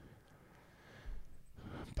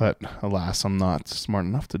 But alas, I'm not smart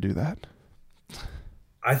enough to do that.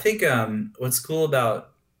 I think what's cool about,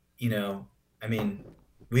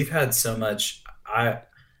 we've had so much,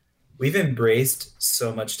 we've embraced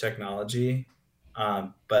so much technology,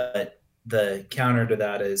 but the counter to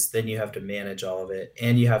that is then you have to manage all of it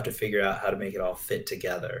and you have to figure out how to make it all fit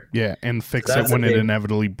together. Yeah, and fix it when it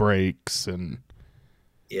inevitably breaks. And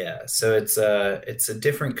Yeah, so it's a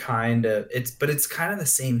different kind of but it's kind of the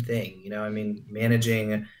same thing, you know. I mean,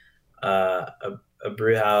 managing a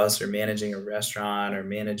brew house or managing a restaurant or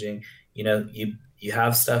managing, you know, you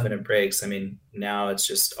have stuff and it breaks. I mean, now it's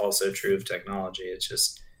just also true of technology. It's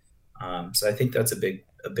just so I think that's a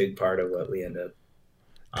big part of what we end up.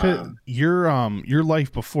 'Cause Um, your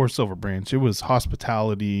life before Silver Branch, it was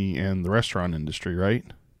hospitality and the restaurant industry, right?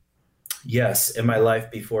 yes, and my life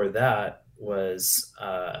before that was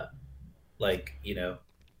like, you know,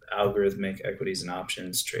 algorithmic equities and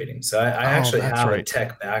options trading. So I Oh, actually that's have a right.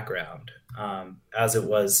 tech background, as it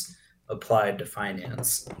was applied to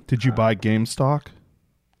finance. Did you buy GameStop?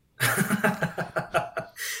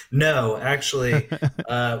 No, actually,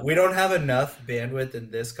 we don't have enough bandwidth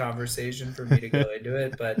in this conversation for me to go into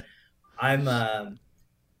it, but I'm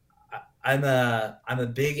I'm a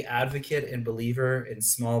big advocate and believer in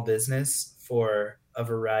small business for a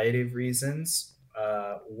variety of reasons.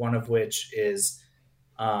 One of which is,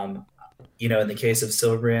 um, you know, in the case of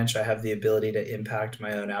Silver Branch, I have the ability to impact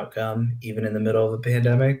my own outcome even in the middle of a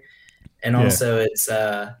pandemic, and Yeah. also it's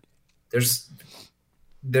there's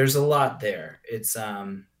there's a lot there. It's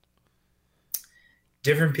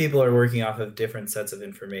different people are working off of different sets of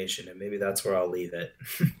information, and maybe that's where I'll leave it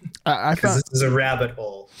I because found this is a rabbit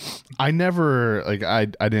hole. I never like I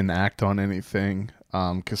didn't act on anything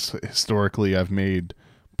because historically I've made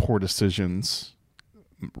poor decisions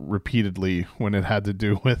repeatedly when it had to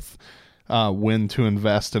do with when to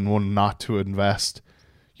invest and when not to invest.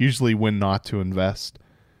 Usually when not to invest.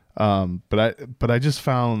 But I just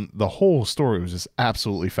found the whole story was just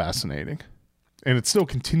absolutely fascinating, and it still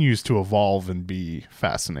continues to evolve and be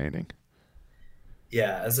fascinating.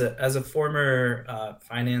 Yeah, as a former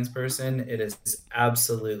finance person, it is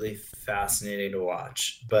absolutely fascinating to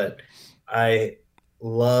watch. But I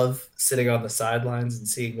love sitting on the sidelines and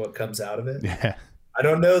seeing what comes out of it. Yeah, I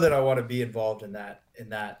don't know that I want to be involved in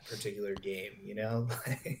that particular game, you know?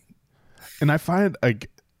 and I find like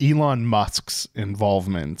Elon Musk's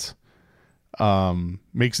involvement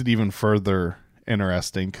makes it even further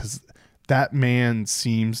interesting because that man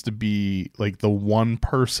seems to be like the one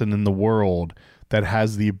person in the world that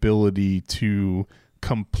has the ability to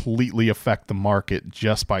completely affect the market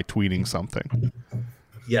just by tweeting something.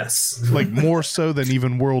 Yes. Like more so than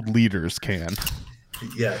even world leaders can.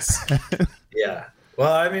 Yes. Yeah.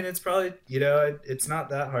 Well, I mean, it's probably, you know, it's not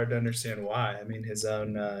that hard to understand why. I mean, his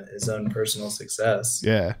own personal success.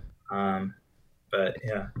 Yeah. Um, but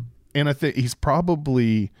yeah. And I think he's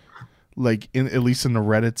probably like in at least in the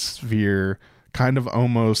Reddit sphere kind of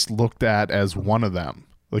almost looked at as one of them.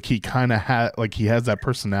 Like he kind of had like he has that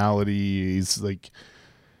personality. He's like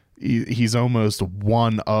he's almost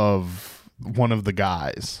one of the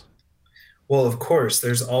guys. Well, of course,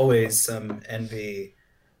 there's always some envy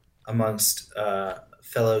amongst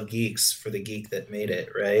fellow geeks for the geek that made it,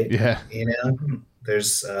 right? Yeah. You know,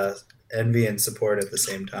 there's envy and support at the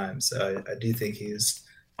same time. So I do think he's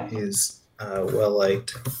well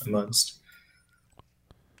liked amongst.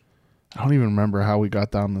 I don't even remember how we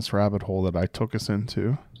got down this rabbit hole that I took us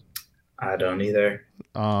into. I don't either.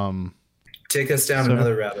 Um Take us down so,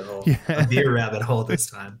 another rabbit hole, yeah. a beer rabbit hole this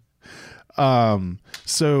time.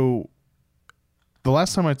 So the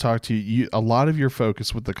last time I talked to you, a lot of your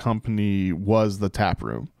focus with the company was the tap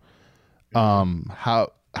room.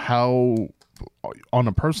 How on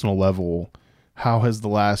a personal level, how has the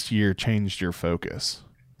last year changed your focus?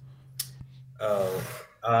 Oh,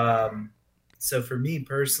 so for me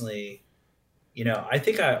personally, you know, I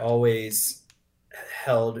think I always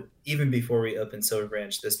held, even before we opened Silver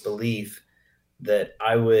Branch, this belief that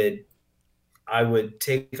I would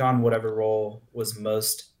take on whatever role was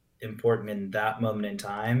most important in that moment in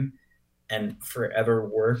time and forever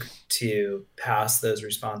work to pass those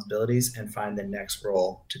responsibilities and find the next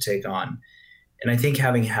role to take on. And I think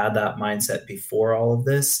having had that mindset before all of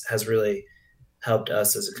this has really helped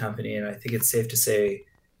us as a company. And I think it's safe to say,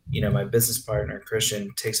 you know, my business partner, Christian,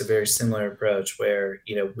 takes a very similar approach where,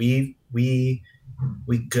 you know, we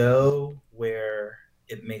go where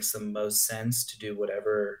it makes the most sense to do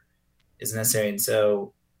whatever is necessary. And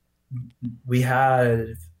so we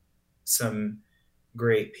had some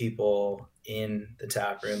great people in the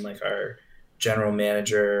tap room, like our general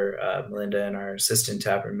manager, Melinda, and our assistant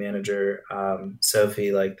tap room manager,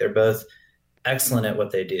 Sophie. Like they're both excellent at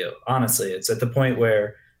what they do. Honestly, it's at the point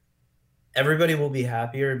where everybody will be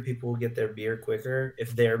happier and people will get their beer quicker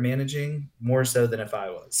if they're managing more so than if I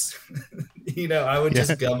was. You know, I would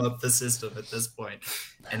just gum up the system at this point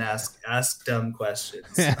and ask dumb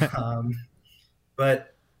questions.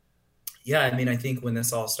 But Yeah, I mean, I think when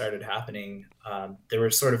this all started happening, there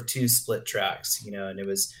were sort of two split tracks, and it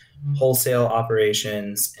was wholesale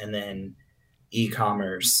operations and then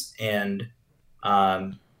e-commerce. And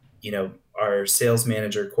our sales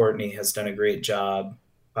manager Courtney has done a great job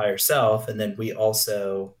by herself, and then we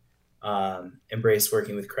also embrace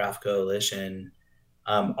working with Craft Coalition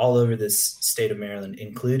all over this state of Maryland,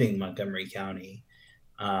 including Montgomery County.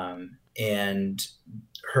 And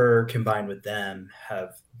her combined with them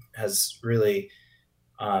has really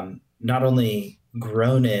not only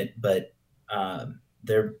grown it, but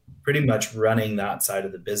they're pretty much running that side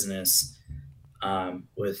of the business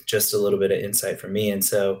with just a little bit of insight from me. And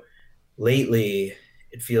so lately,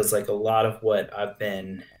 it feels like a lot of what I've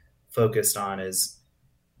been focused on is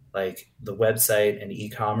like the website and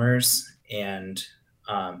e-commerce and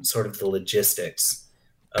sort of the logistics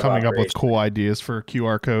of Coming up with operation. cool ideas for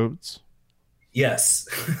QR codes. Yes.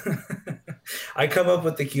 I come up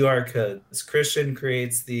with the QR codes. Christian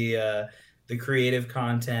creates the creative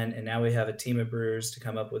content, and now we have a team of brewers to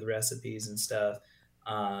come up with recipes and stuff.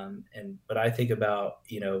 But I think about,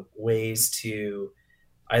 ways to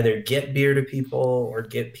either get beer to people or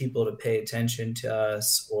get people to pay attention to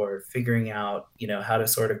us, or figuring out, how to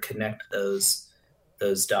sort of connect those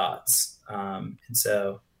dots. And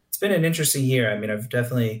so it's been an interesting year. I mean, I've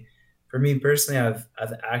definitely, for me personally,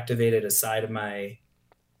 I've activated a side of my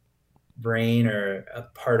brain or a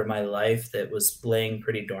part of my life that was laying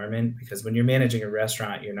pretty dormant, because when you're managing a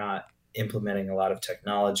restaurant, you're not implementing a lot of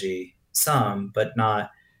technology, but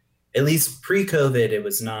not, at least pre-COVID, it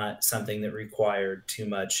was not something that required too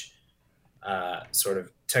much sort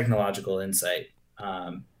of technological insight.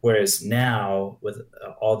 Whereas now, with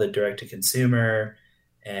all the direct-to-consumer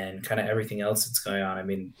and kind of everything else that's going on, I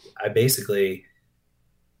mean, I basically,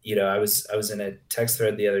 I was in a text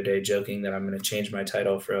thread the other day joking that I'm going to change my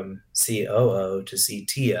title from COO to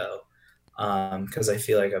CTO, because I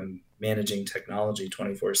feel like I'm managing technology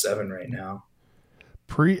 24/7 right now.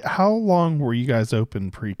 How long were you guys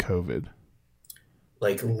open pre-COVID?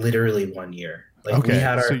 Like literally 1 year. Like Okay, we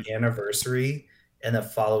had our anniversary, and the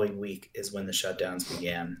following week is when the shutdowns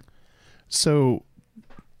began. So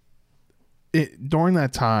during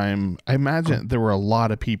that time, I imagine there were a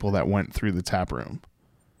lot of people that went through the tap room.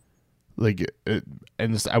 I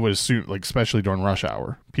would assume, like, especially during rush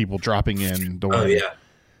hour, people dropping in. Oh yeah.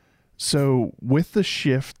 So with the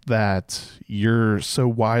shift that you're so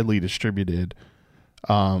widely distributed,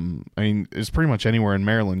 I mean, it's pretty much anywhere in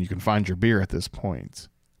Maryland you can find your beer at this point.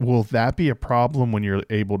 Will that be a problem when you're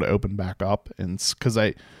able to open back up? And because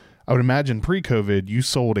I would imagine pre-COVID you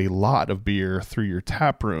sold a lot of beer through your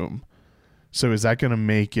tap room. So is that going to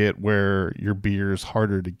make it where your beer is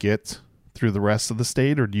harder to get through the rest of the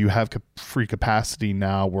state, or do you have free capacity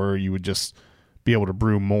now where you would just be able to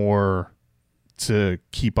brew more to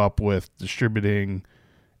keep up with distributing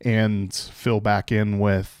and fill back in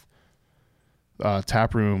with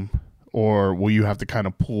tap room, or will you have to kind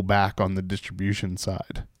of pull back on the distribution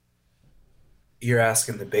side? You're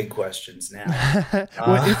asking the big questions now.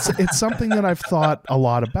 Well, it's something that I've thought a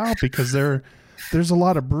lot about, because there's a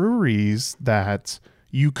lot of breweries that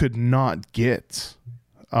you could not get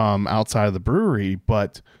outside of the brewery,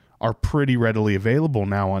 but are pretty readily available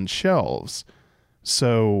now on shelves.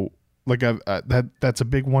 So like that's a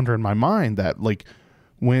big wonder in my mind, that like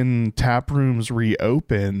when tap rooms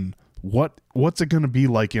reopen, what's it going to be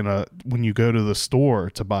like when you go to the store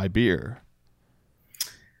to buy beer?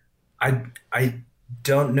 I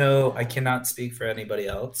don't know. I cannot speak for anybody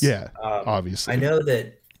else. Yeah, obviously. I know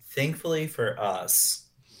that thankfully for us,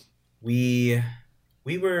 we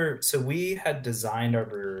had designed our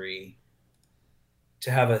brewery to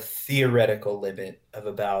have a theoretical limit of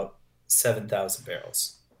about 7,000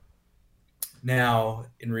 barrels. Now,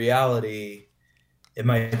 in reality, it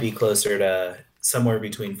might be closer to somewhere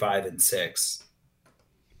between 5 and 6,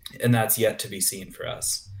 and that's yet to be seen for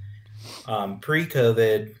us.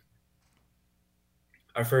 Pre-COVID,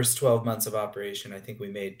 our first 12 months of operation, I think we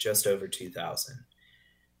made just over 2,000.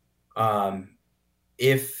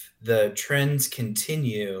 If the trends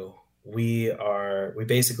continue, we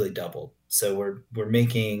basically doubled. So we're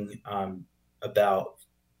making about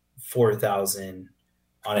 4,000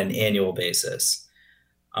 on an annual basis.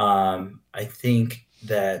 I think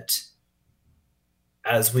that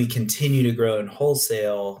as we continue to grow in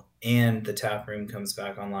wholesale and the tap room comes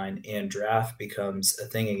back online and draft becomes a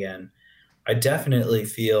thing again, I definitely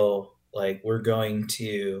feel like we're going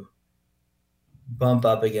to bump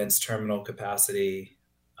up against terminal capacity,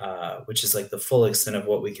 which is like the full extent of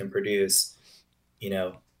what we can produce,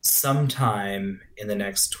 sometime in the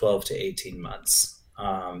next 12 to 18 months.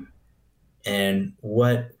 And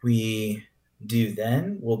what we do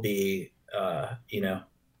then will be,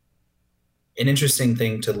 an interesting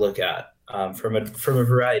thing to look at from a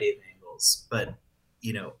variety of angles. But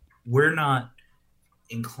we're not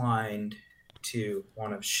inclined to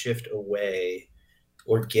want to shift away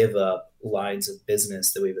or give up lines of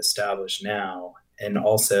business that we've established now. And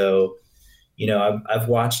also, I've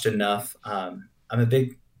watched enough. I'm a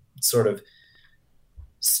big sort of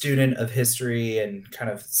student of history and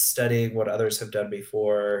kind of studying what others have done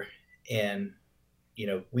before. And,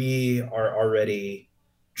 we are already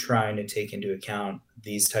trying to take into account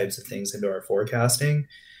these types of things into our forecasting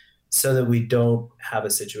so that we don't have a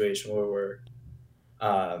situation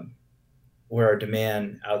um, where our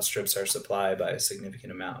demand outstrips our supply by a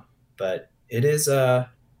significant amount. But it is,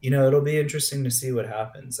 it'll be interesting to see what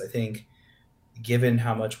happens. I think given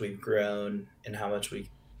how much we've grown and how much we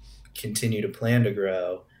continue to plan to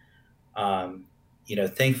grow,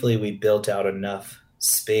 thankfully we built out enough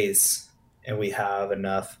space and we have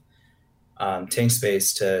enough tank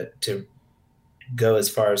space to go as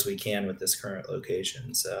far as we can with this current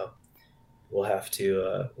location. So we'll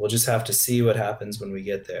just have to see what happens when we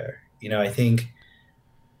get there. I think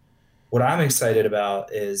what I'm excited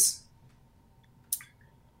about is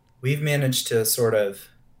we've managed to sort of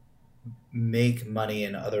make money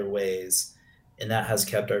in other ways, and that has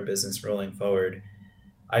kept our business rolling forward.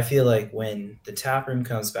 I feel like when the tap room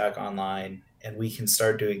comes back online and we can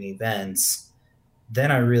start doing events,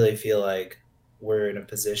 then I really feel like we're in a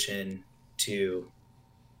position to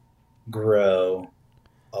grow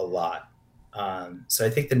a lot. So I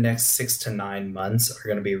think the next 6 to 9 months are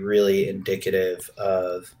going to be really indicative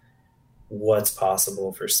of what's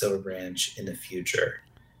possible for Silver Branch in the future.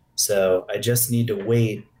 So I just need to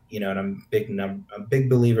wait, and I'm a big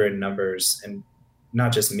believer in numbers, and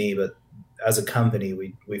not just me, but as a company,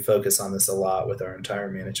 we focus on this a lot with our entire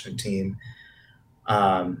management team.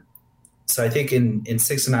 So I think in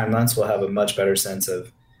 6 to 9 months, we'll have a much better sense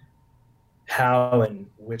of how and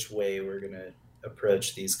which way we're going to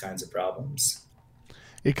approach these kinds of problems.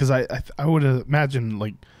 Because I would imagine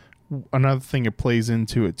like another thing that plays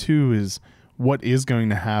into it too is what is going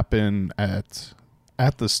to happen at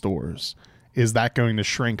the stores. Is that going to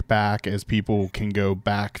shrink back as people can go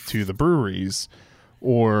back to the breweries?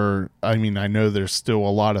 Or, I mean, I know there's still a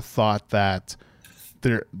lot of thought that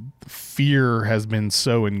fear has been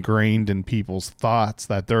so ingrained in people's thoughts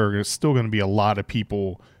that there are still going to be a lot of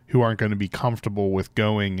people who aren't going to be comfortable with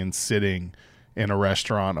going and sitting in a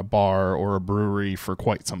restaurant, a bar, or a brewery for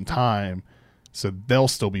quite some time. So they'll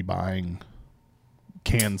still be buying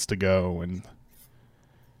cans to go. And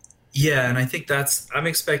yeah, and I think I'm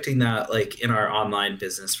expecting that, like in our online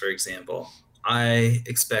business, for example, I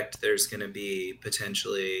expect there's going to be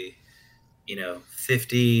potentially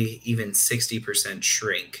 50, even 60%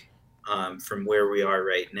 shrink from where we are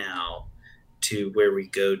right now to where we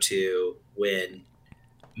go to when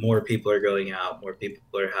more people are going out, more people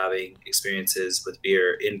are having experiences with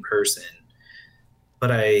beer in person.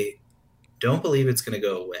 But I don't believe it's going to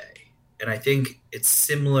go away. And I think it's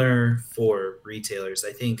similar for retailers.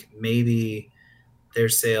 I think maybe their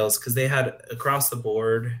sales, because they had across the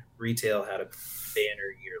board, retail had a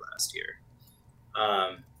banner year last year.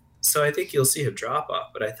 So I think you'll see a drop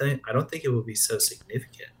off, but I don't think it will be so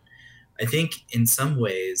significant. I think in some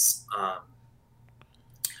ways,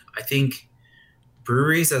 I think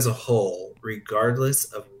breweries as a whole, regardless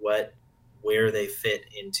of where they fit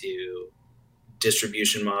into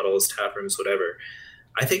distribution models, tap rooms, whatever,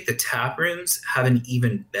 I think the tap rooms have an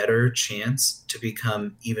even better chance to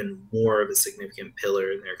become even more of a significant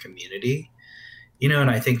pillar in their community.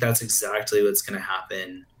 And I think that's exactly what's going to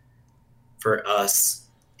happen for us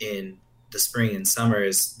in the spring and summer.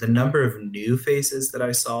 Is the number of new faces that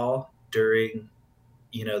I saw during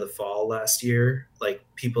the fall last year, like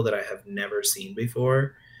people that I have never seen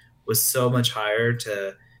before, was so much higher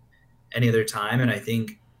to any other time. And I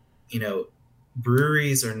think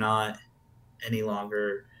breweries are not any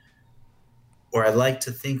longer, or I like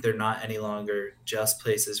to think they're not any longer, just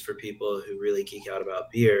places for people who really geek out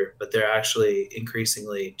about beer, but they're actually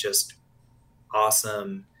increasingly just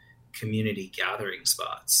awesome community gathering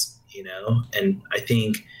spots, and I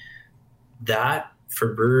think that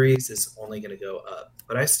for breweries is only going to go up.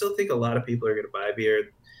 But I still think a lot of people are going to buy beer at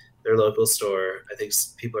their local store. I think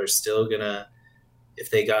people are still going to, if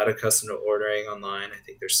they got accustomed to ordering online, I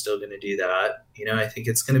think they're still going to do that. I think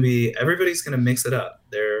it's going to be, everybody's going to mix it up.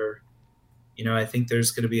 I think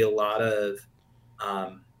there's going to be a lot of,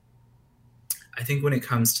 I think when it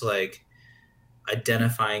comes to like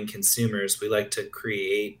identifying consumers, we like to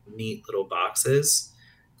create neat little boxes,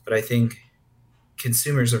 but I think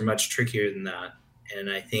consumers are much trickier than that. And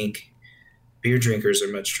I think beer drinkers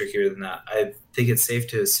are much trickier than that. I think it's safe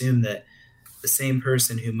to assume that the same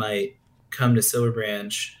person who might come to Silver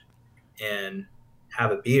Branch and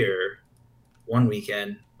have a beer one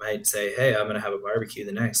weekend might say, "Hey, I'm going to have a barbecue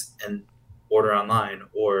the next," and order online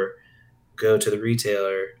or go to the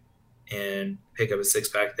retailer and pick up a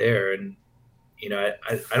 6-pack there. And I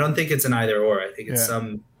don't think it's an either or. I think it's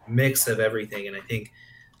some mix of everything. And I think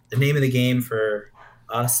the name of the game for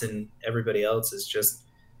us and everybody else is just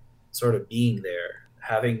sort of being there,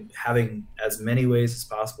 having as many ways as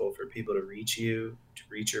possible for people to reach you, to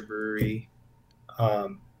reach your brewery,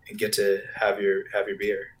 and get to have your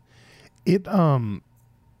beer. In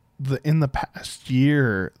the past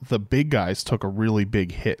year, the big guys took a really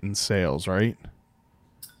big hit in sales, right?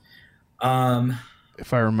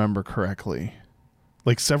 If I remember correctly,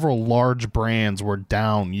 like several large brands were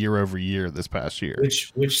down year over year this past year.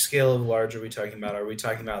 Which scale of large are we talking about? Are we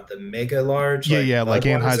talking about the mega large? Yeah, like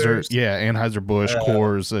Anheuser, Anheuser-Busch,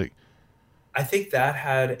 Coors. I think that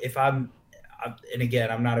had, and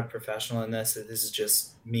again, I'm not a professional in this. This is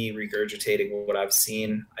just me regurgitating what I've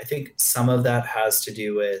seen. I think some of that has to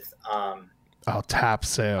do with tap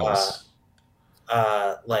sales,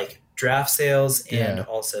 like draft sales, and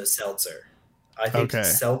also seltzer. I think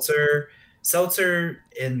seltzer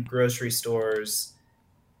in grocery stores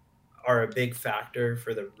are a big factor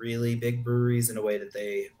for the really big breweries in a way that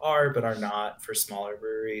they are, but are not for smaller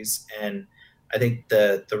breweries. And I think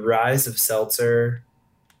the rise of seltzer,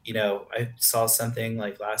 I saw something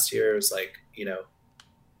like last year, it was like,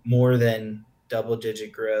 more than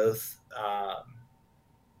double-digit growth.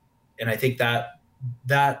 And I think that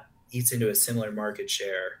eats into a similar market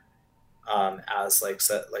share as like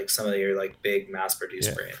some of your like big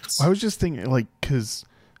mass-produced brands. I was just thinking, because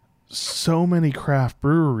so many craft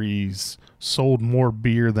breweries sold more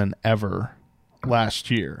beer than ever last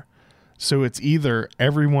year. So it's either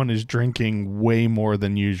everyone is drinking way more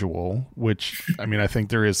than usual, which, I think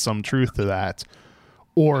there is some truth to that,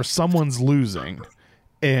 or someone's losing.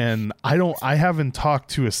 And I haven't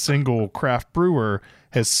talked to a single craft brewer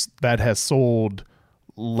that sold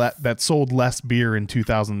less beer in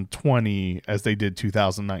 2020 as they did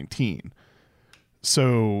 2019.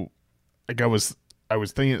 So I was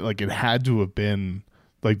thinking it had to have been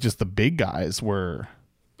just the big guys are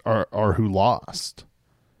who lost.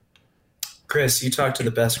 Chris, you talk to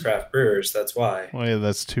the best craft brewers. That's why. Well, yeah,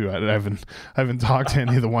 that's true. I haven't talked to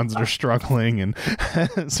any of the ones that are struggling, and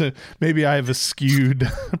so maybe I have a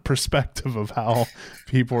skewed perspective of how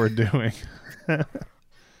people are doing. There's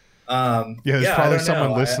probably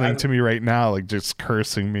someone listening to me right now, just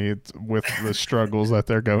cursing me with the struggles that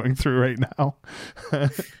they're going through right now. I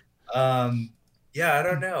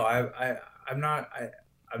don't know. I'm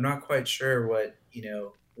not quite sure what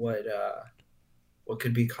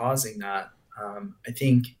could be causing that. I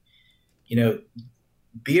think,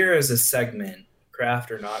 beer as a segment,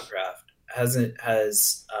 craft or not craft,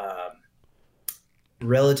 has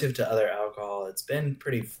relative to other alcohol, it's been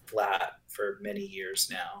pretty flat for many years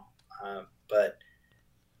now. But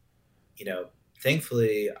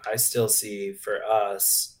thankfully, I still see for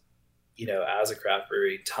us, as a craft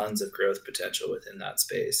brewery, tons of growth potential within that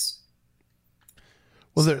space.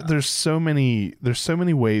 Well, there's so many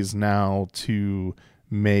ways now to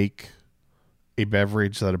make a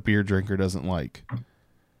beverage that a beer drinker doesn't like.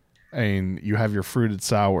 And you have your fruited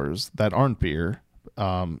sours that aren't beer.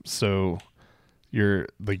 So you're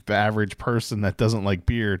the average person that doesn't like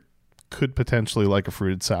beer could potentially like a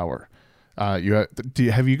fruited sour. Have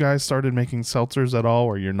you guys started making seltzers at all,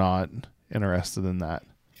 or you're not interested in that?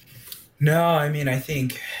 No, I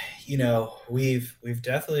think, we've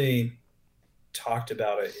definitely talked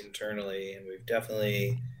about it internally, and we've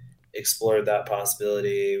definitely explored that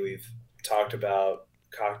possibility. We've talked about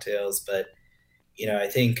cocktails, but I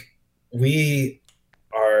think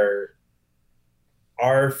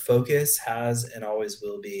our focus has and always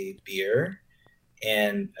will be beer,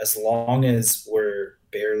 and as long as we're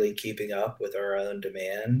barely keeping up with our own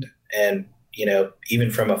demand, and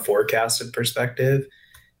even from a forecasted perspective,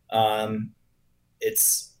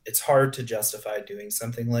 it's hard to justify doing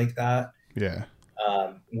something like that. Yeah.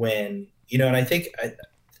 When and I think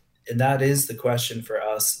and that is the question for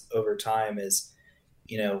us over time is,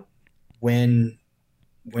 when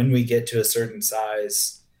we get to a certain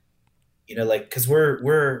size, because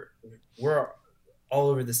we're all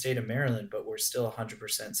over the state of Maryland, but we're still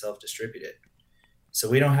 100% self-distributed. So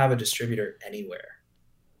we don't have a distributor anywhere.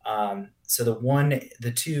 So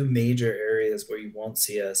the two major areas where you won't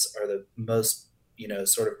see us are the most,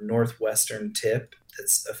 sort of northwestern tip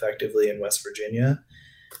that's effectively in West Virginia.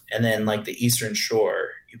 And then the Eastern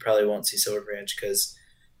Shore, you probably won't see Silver Branch because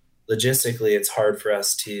logistically it's hard for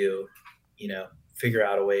us to, figure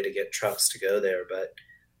out a way to get trucks to go there. But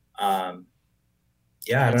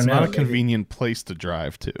yeah, I It's don't not know. a convenient place to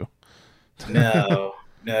drive to. No,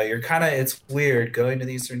 no, it's weird going to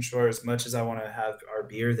the Eastern Shore as much as I want to have our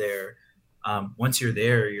beer there. Once you're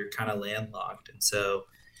there, you're kind of landlocked. And so,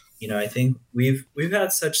 I think we've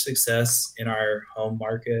had such success in our home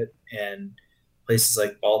market and places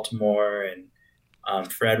like Baltimore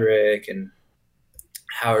and Frederick and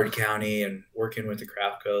Howard County and working with the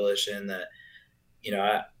Craft Coalition that,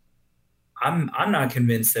 I'm not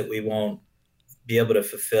convinced that we won't be able to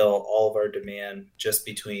fulfill all of our demand just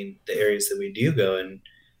between the areas that we do go in,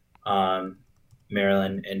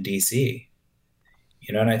 Maryland and DC.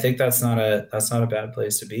 And I think that's not a bad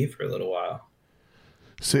place to be for a little while.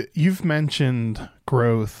 So you've mentioned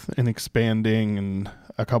growth and expanding and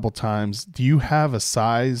a couple times. Do you have a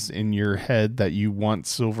size in your head that you want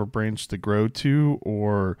Silver Branch to grow to,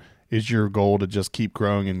 or is your goal to just keep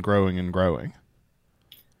growing and growing and growing?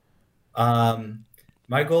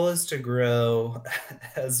 My goal is to grow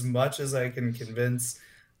as much as I can convince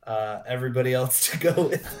everybody else to go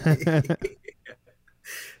with me.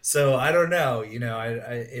 So I don't know.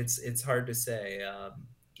 It's hard to say.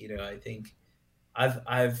 I think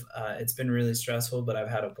I've it's been really stressful, but I've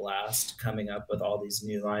had a blast coming up with all these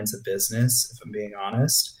new lines of business, if I'm being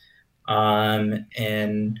honest.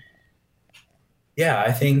 And yeah,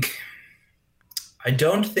 I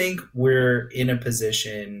don't think we're in a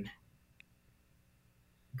position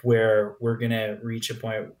where we're going to reach a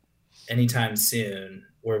point anytime soon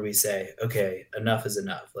where we say, okay, enough is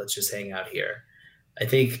enough. Let's just hang out here. I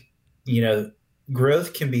think,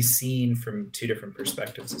 growth can be seen from two different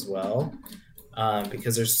perspectives as well.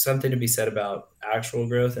 Because there's something to be said about actual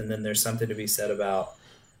growth, and then there's something to be said about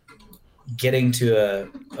getting to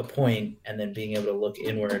a point and then being able to look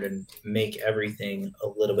inward and make everything a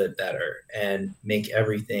little bit better and make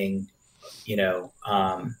everything,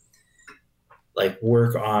 like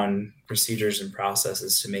work on procedures and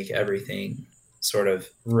processes to make everything sort of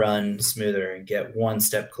run smoother and get one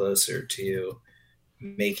step closer to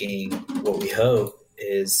making what we hope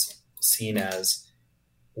is seen as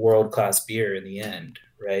world-class beer in the end,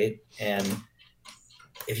 right? And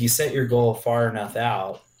if you set your goal far enough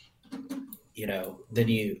out, then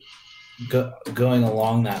you going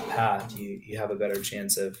along that path, you have a better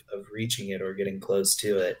chance of reaching it or getting close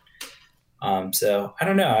to it. So I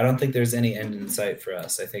don't know. I don't think there's any end in sight for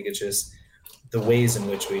us. I think it's just the ways in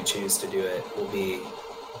which we choose to do it will be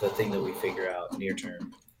the thing that we figure out near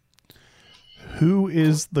term. Who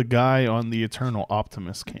is the guy on the Eternal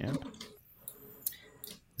Optimist can?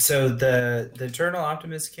 So the Eternal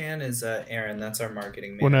Optimist can is Aaron. That's our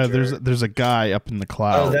marketing manager. Well, no, there's a guy up in the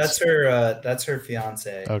clouds. Oh, that's her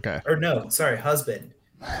fiance. Okay. Or no, sorry, husband.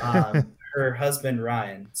 Her husband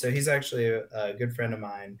Ryan. So he's actually a good friend of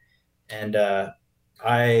mine, and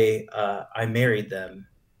I married them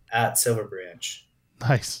at Silver Branch.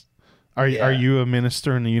 Nice. Are you a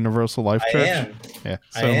minister in the Universal Life Church? I am. Yeah.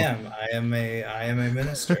 So. I am a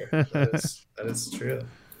minister. That is true.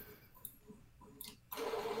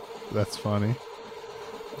 That's funny.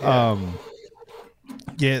 Yeah.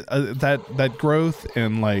 That growth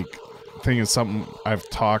and thing is something I've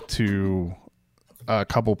talked to a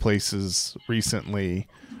couple places recently,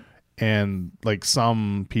 and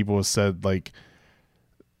some people have said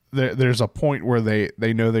there's a point where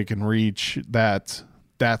they know they can reach that's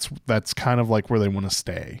kind of where they want to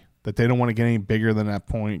stay, that they don't want to get any bigger than that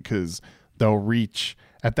point, because they'll reach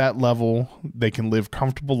at that level, they can live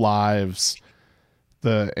comfortable lives,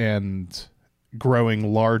 and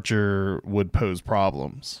growing larger would pose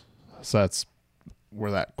problems. So that's where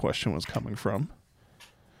that question was coming from.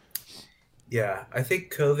 Yeah, I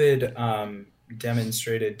think COVID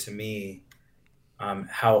demonstrated to me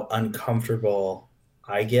how uncomfortable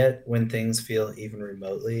I get when things feel even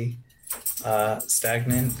remotely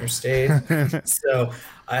stagnant or stayed. So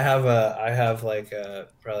I have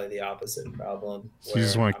probably the opposite problem. So you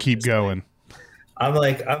just want to keep going.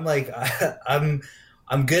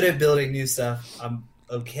 I'm good at building new stuff. I'm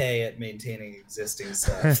okay at maintaining existing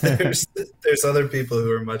stuff. There's other people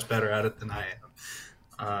who are much better at it than I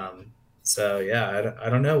am. So yeah, I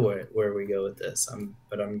don't know where we go with this.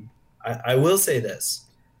 I will say this.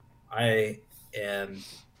 I am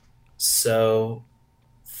so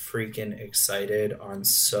freaking excited on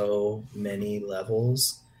so many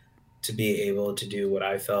levels to be able to do what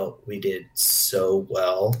I felt we did so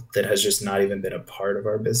well that has just not even been a part of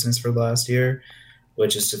our business for the last year,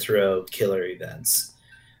 which is to throw killer events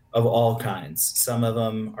of all kinds. Some of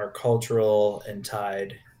them are cultural and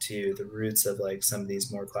tied to the roots of some of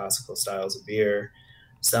these more classical styles of beer.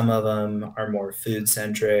 Some of them are more food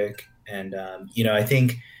centric. And, I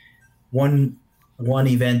think one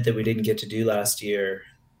event that we didn't get to do last year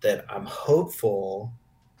that I'm hopeful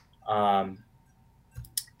um,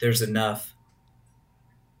 there's enough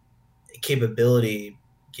capability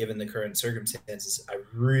given the current circumstances. I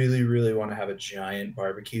really, really want to have a giant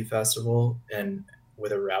barbecue festival and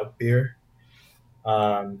with a route beer.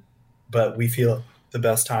 Um, but we feel the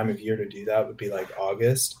best time of year to do that would be like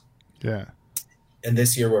August. Yeah. And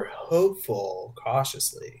this year we're hopeful,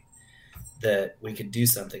 cautiously, that we could do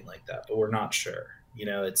something like that, but we're not sure.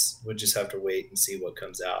 We'll just have to wait and see what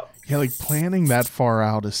comes out. Yeah, like planning that far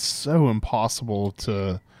out is so impossible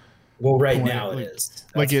to. Well, right now it is.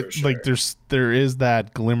 Like it, sure. like there is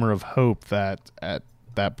that glimmer of hope that at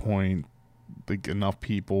that point, like enough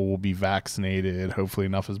people will be vaccinated. Hopefully,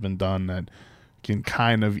 enough has been done that can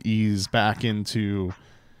kind of ease back into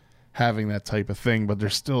having that type of thing. But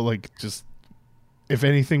there's still like just, if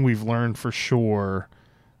anything, we've learned for sure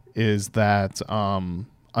is that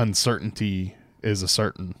uncertainty is a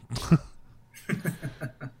certain.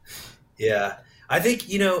 Yeah. I think,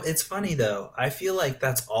 it's funny though. I feel like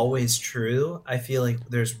that's always true. I feel like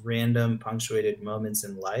there's random punctuated moments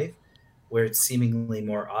in life where it's seemingly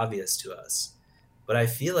more obvious to us. But I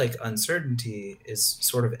feel like uncertainty is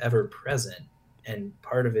sort of ever present. And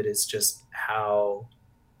part of it is just how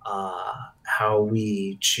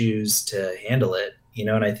we choose to handle it,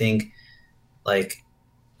 and I think like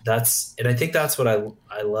I think that's what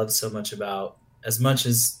I love so much about, as much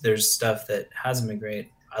as there's stuff that hasn't been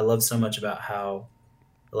great. I love so much about how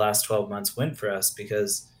the last 12 months went for us,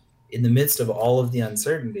 because in the midst of all of the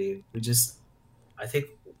uncertainty, I think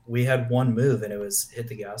we had one move, and it was hit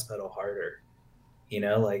the gas pedal harder,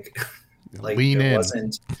 like lean it in.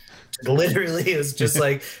 Wasn't literally, it was just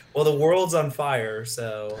like, well, the world's on fire.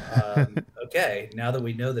 So, okay, now that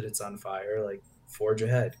we know that it's on fire, like forge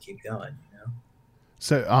ahead, keep going,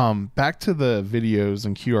 So, back to the videos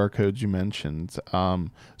and QR codes you mentioned.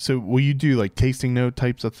 So will you do like tasting note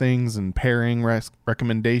types of things and pairing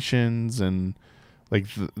recommendations and like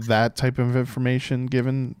that type of information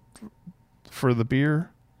given for the beer?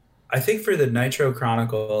 I think for the Nitro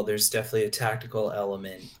Chronicle, there's definitely a tactical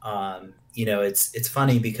element. It's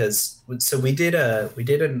funny because we did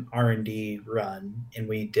an R&D run, and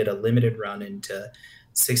we did a limited run into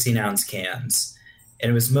 16-ounce cans. And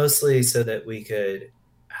it was mostly so that we could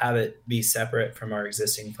have it be separate from our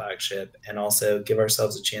existing flagship, and also give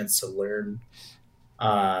ourselves a chance to learn,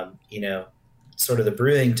 sort of the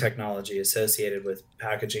brewing technology associated with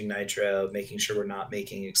packaging nitro, making sure we're not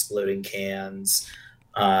making exploding cans,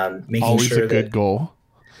 making always sure a good goal.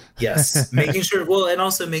 Yes, making sure. Well, and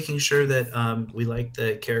also making sure that we like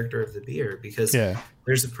the character of the beer, because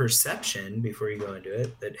there's a perception before you go into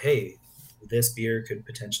it that, hey, this beer could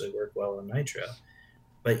potentially work well on nitro,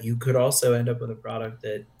 but you could also end up with a product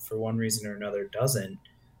that, for one reason or another, doesn't.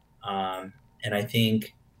 And I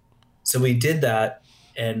think so. We did that,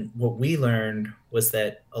 and what we learned was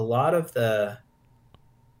that a lot of the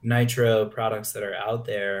nitro products that are out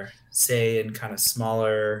there say in kind of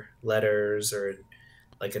smaller letters, or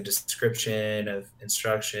like a description of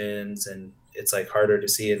instructions, and it's like harder to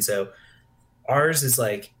see. And so ours is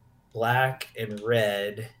like black and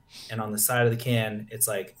red, and on the side of the can it's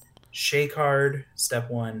like shake hard, step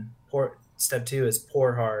 1, pour, step 2 is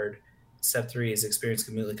pour hard, step 3 is experience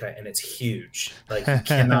completely cut, and it's huge. Like you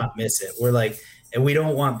cannot miss it. We're like, and we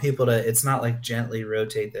don't want people to, it's not like gently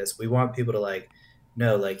rotate this. We want people to like,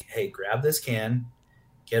 no, like, hey, grab this can,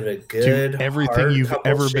 get a good do everything you've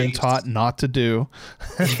ever been taught not to do.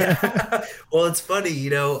 Yeah. Well, it's funny,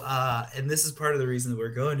 and this is part of the reason that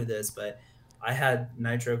we're going to this, but I had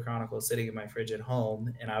Nitro Chronicle sitting in my fridge at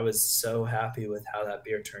home, and I was so happy with how that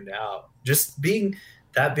beer turned out. Just being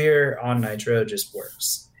that beer on nitro just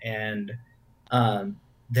works. And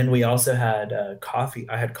then we also had coffee.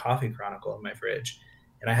 I had Coffee Chronicle in my fridge,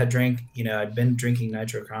 and I had I'd been drinking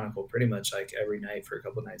Nitro Chronicle pretty much like every night for a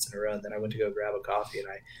couple nights in a row. And then I went to go grab a coffee, and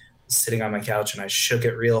I was sitting on my couch, and I shook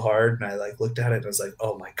it real hard, and I like looked at it, and I was like,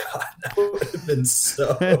 oh my God, that would have been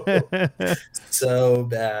so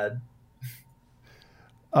bad.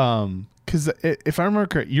 Because if I remember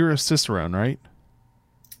correct, you're a Cicerone, right?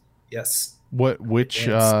 Yes. Which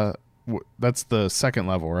that's the second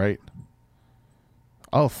level, right?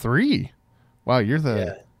 Oh, 3. Wow, you're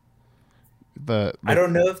the I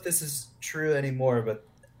don't know if this is true anymore, but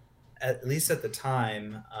at least at the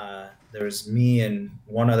time, there was me and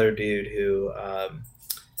one other dude who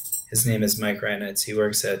his name is Mike Reinitz. He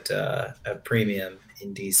works at Premium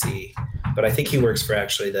in DC, but I think he works for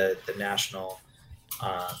actually the national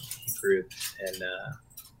group, and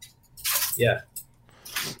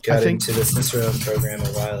got into the Cicerone program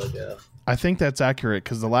a while ago. I think that's accurate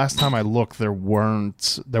because the last time I looked, there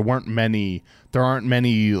aren't many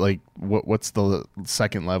like what's the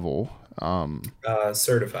second level?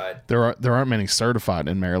 Certified. There aren't many certified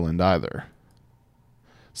in Maryland either.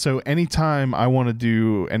 So anytime I want to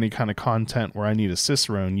do any kind of content where I need a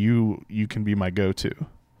Cicerone, you can be my go-to.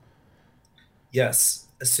 Yes,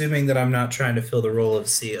 assuming that I'm not trying to fill the role of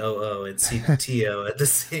COO and CTO at the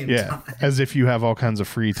same time. As if you have all kinds of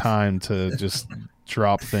free time to just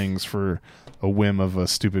drop things for a whim of a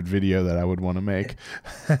stupid video that I would want to make.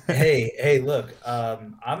 hey, look,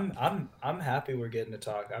 I'm happy we're getting to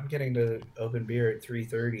talk. I'm getting to open beer at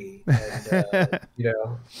 3:30, and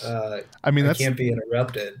I mean, I can't be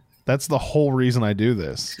interrupted. That's the whole reason I do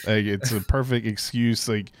this. Like, it's a perfect excuse.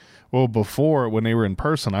 Like, well, before when they were in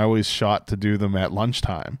person, I always shot to do them at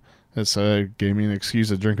lunchtime. It gave me an excuse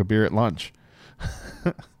to drink a beer at lunch.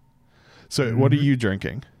 So, What are you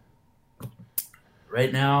drinking?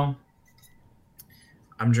 Right now,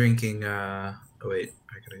 I'm drinking. I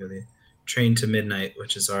gotta go the Train to Midnight,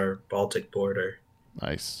 which is our Baltic border.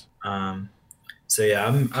 Nice. So yeah,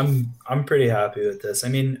 I'm pretty happy with this. I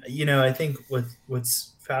mean, I think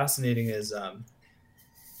what's fascinating is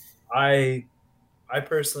I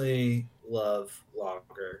personally love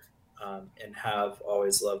lager, and have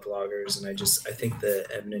always loved lagers, and I think the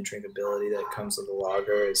eminent drinkability that comes with a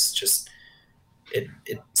lager is just it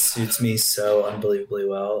suits me so unbelievably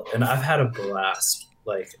well, and I've had a blast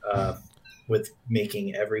with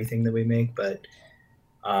making everything that we make, but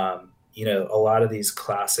a lot of these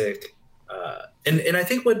classic and I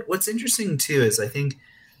think what's interesting too is I think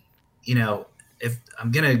if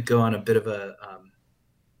I'm gonna go on a bit of a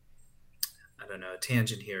I don't know, a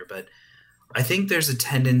tangent here, but I think there's a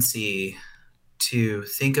tendency to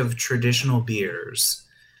think of traditional beers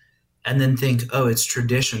and then think, oh, it's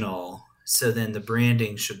traditional, so then the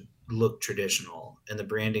branding should look traditional and the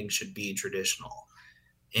branding should be traditional.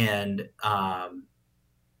 And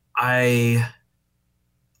I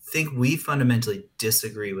think we fundamentally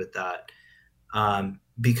disagree with that,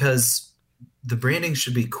 because the branding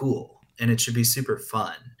should be cool and it should be super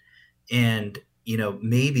fun. And,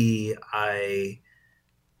 maybe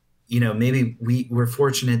we're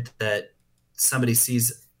fortunate that somebody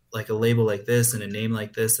sees like a label like this and a name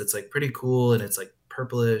like this that's like pretty cool, and it's like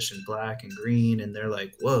purplish and black and green, and they're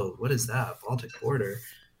like, whoa, what is that? Baltic Border.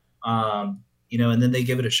 And then they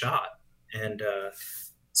give it a shot. And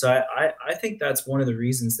so I think that's one of the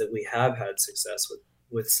reasons that we have had success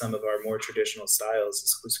with some of our more traditional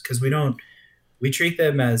styles, is because we treat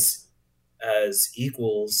them as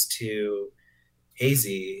equals to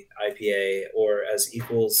hazy IPA or as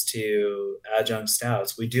equals to adjunct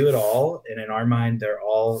stouts. We do it all, and in our mind, they're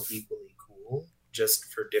all equally cool,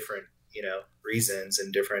 just for different, reasons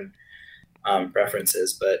and different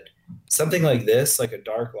preferences. But something like this, like a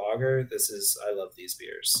dark lager, I love these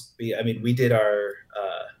beers. We did our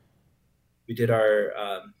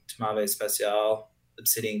Tmave Special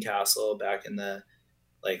Obsidian Castle back in the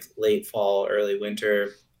late fall, early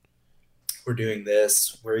winter. We're doing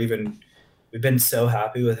this. We've been so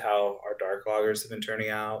happy with how our dark lagers have been turning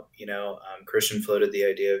out. Christian floated the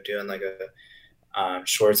idea of doing like a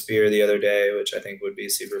Schwartz beer the other day, which I think would be a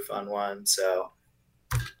super fun one. So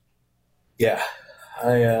yeah,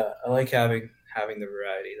 I like having the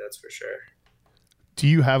variety. That's for sure. Do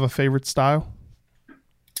you have a favorite style?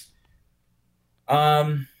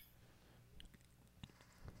 I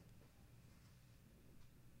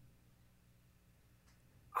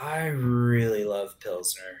really love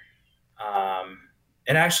Pilsner,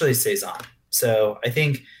 and actually Saison. So I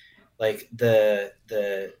think like the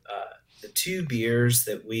two beers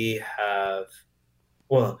that we have,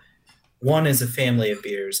 well, one is a family of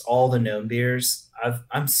beers, all the gnome beers.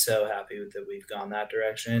 I'm so happy that we've gone that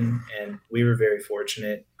direction, and we were very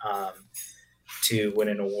fortunate to win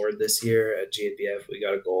an award this year at GABF. We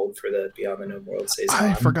got a gold for the Beyond the Gnome World Saison.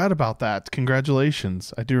 I forgot about that.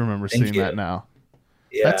 Congratulations! I do remember seeing that now.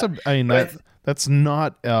 Yeah, that's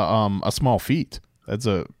not a small feat. That's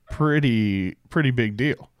a pretty big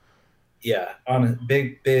deal. Yeah, on a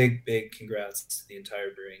big congrats to the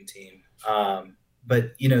entire brewing team.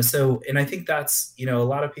 But and I think that's a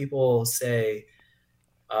lot of people say,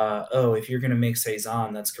 oh, if you're going to make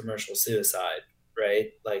Saison, that's commercial suicide,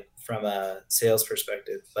 right? Like from a sales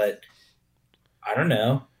perspective. But I don't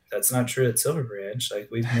know. That's not true at Silver Branch. Like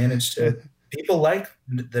we've managed to, people like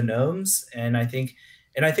the gnomes, and I think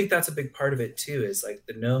that's a big part of it too, is like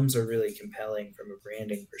the gnomes are really compelling from a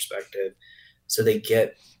branding perspective. So they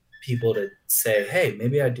get people to say, hey,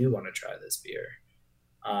 maybe I do want to try this beer.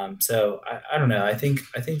 So I don't know. I think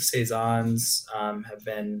Saisons have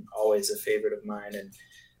been always a favorite of mine, and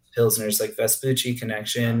Pilsners like Vespucci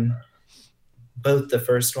Connection both the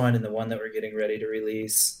first one and the one that we're getting ready to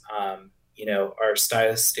release, are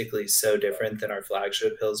stylistically so different than our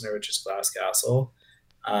flagship Pilsner, which is Glass Castle,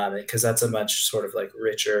 because that's a much sort of like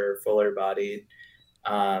richer, fuller bodied,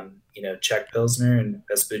 Czech Pilsner, and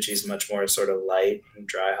Vespucci is much more sort of light and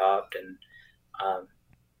dry hopped. And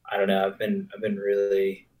I don't know, I've been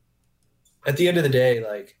really, at the end of the day,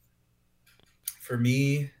 like for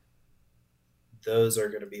me, those are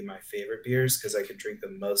going to be my favorite beers because I can drink the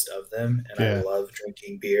most of them, and I love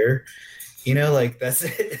drinking beer. Like that's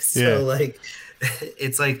it. So like,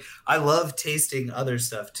 it's like I love tasting other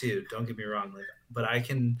stuff too. Don't get me wrong, like, but I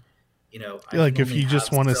can, like if you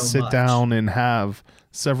just want to sit down and have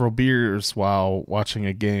several beers while watching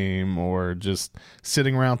a game or just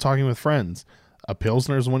sitting around talking with friends, a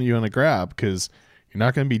Pilsner is one you want to grab because you're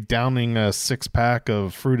not going to be downing a 6-pack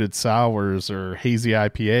of fruited sours or hazy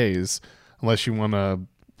IPAs unless you want to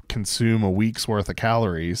consume a week's worth of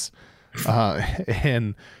calories.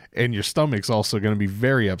 And your stomach's also going to be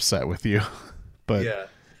very upset with you. But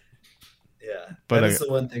but that is the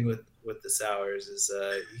one thing with the sours is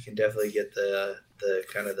you can definitely get the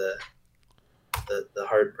kind of the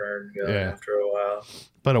heartburn going after a while.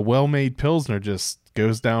 But a well-made Pilsner just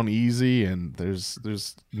goes down easy, and there's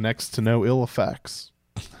next to no ill effects.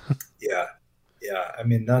 Yeah. I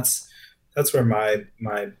mean, that's where my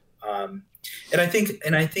and I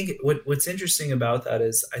think what's interesting about that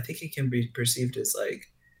is I think it can be perceived as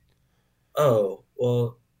like, oh,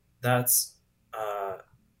 well, that's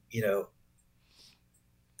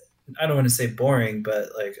I don't want to say boring,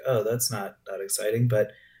 but like, oh, that's not that exciting.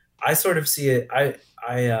 But I sort of see it. I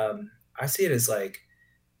see it as like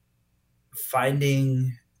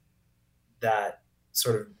finding that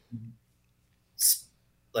sort of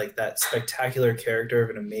like that spectacular character of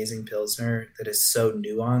an amazing Pilsner that is so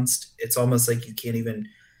nuanced. It's almost like you can't even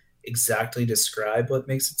exactly describe what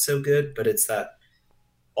makes it so good, but it's that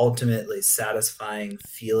ultimately satisfying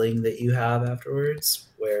feeling that you have afterwards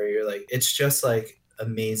where you're like, it's just like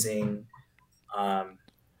amazing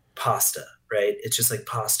pasta, right? It's just like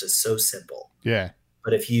pasta, so simple. Yeah.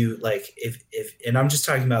 But if you like, if and I'm just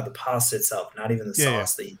talking about the pasta itself, not even the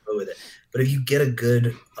sauce that you go with it. But if you get a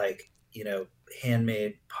good, like,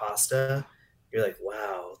 handmade pasta, you're like,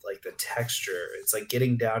 wow, like the texture, it's like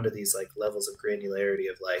getting down to these like levels of granularity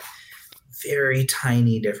of like very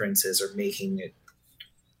tiny differences are making it.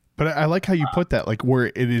 But I like how you put that, like where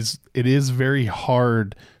it is very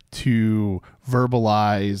hard to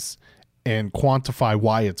verbalize and quantify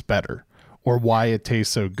why it's better or why it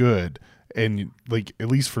tastes so good. And like, at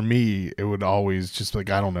least for me, it would always just like,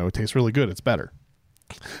 I don't know, it tastes really good, it's better.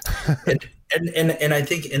 and I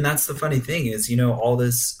think, and that's the funny thing is, all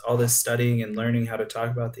this studying and learning how to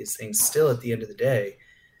talk about these things, still at the end of the day,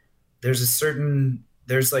 there's the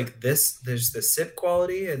sip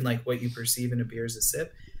quality and like what you perceive in a beer as a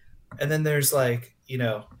sip. And then there's like,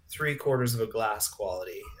 3/4 of a glass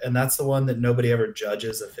quality. And that's the one that nobody ever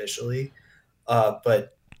judges officially.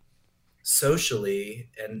 But socially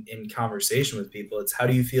and in conversation with people, it's how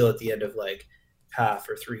do you feel at the end of like half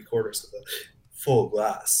or 3/4 of a full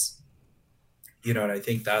glass? And I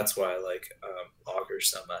think that's why I like lagers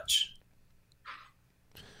so much.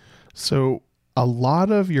 So a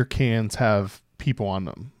lot of your cans have people on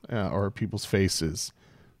them or people's faces.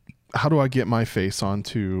 How do I get my face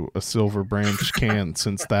onto a Silver Branch can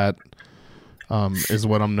since that is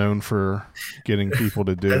what I'm known for getting people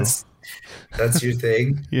to do? That's your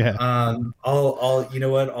thing. Yeah. I'll you know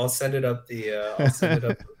what? I'll send it up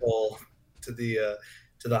the poll to the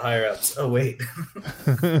higher ups. Oh wait.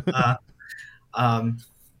 I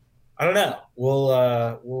don't know.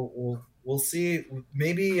 We'll see.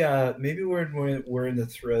 Maybe we're in the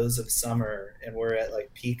throes of summer and we're at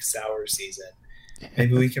like peak sour season.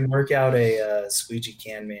 Maybe we can work out a Squeegee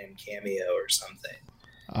Can Man cameo or something.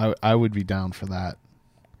 I would be down for that.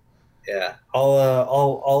 Yeah,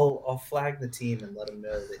 I'll flag the team and let them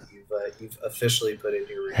know that you've officially put in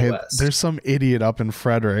your request. Hey, there's some idiot up in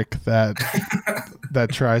Frederick that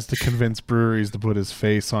tries to convince breweries to put his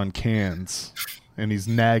face on cans, and he's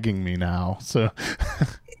nagging me now. So,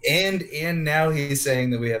 and now he's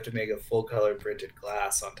saying that we have to make a full color printed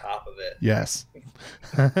glass on top of it. Yes,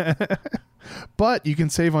 but you can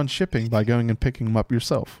save on shipping by going and picking them up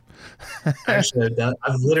yourself. Actually,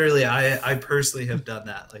 I personally have done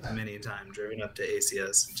that like many times, driven up to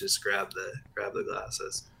ACS and just grab the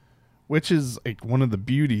glasses. Which is like one of the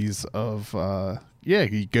beauties of,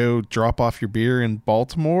 you go drop off your beer in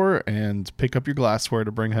Baltimore and pick up your glassware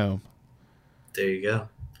to bring home. There you go.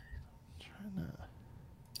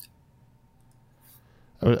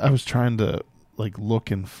 I was trying to like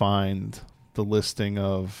look and find the listing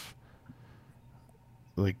of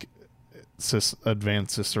like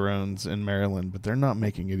advanced Cicerones in Maryland, but they're not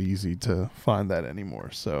making it easy to find that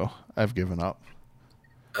anymore. So I've given up.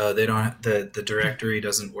 They don't. The directory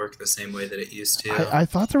doesn't work the same way that it used to. I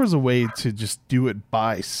thought there was a way to just do it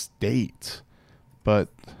by state, but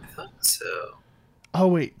I thought so. Oh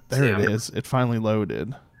wait, there it is. It finally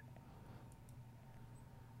loaded.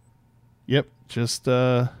 Yep, just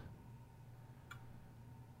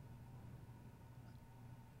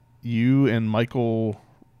you and Michael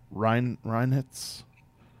Reinitz.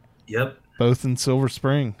 Yep. Both in Silver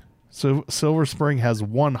Spring. So Silver Spring has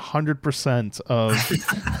 100% of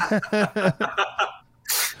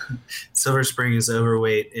Silver Spring is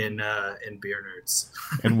overweight in beer nerds.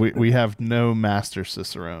 And we have no master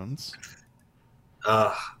Cicerones.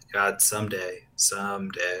 Oh God, someday.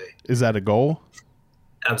 Is that a goal?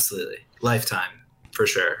 Absolutely. Lifetime, for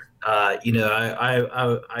sure. I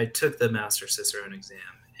took the Master Cicerone exam,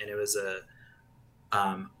 and it was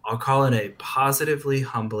I'll call it a positively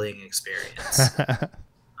humbling experience.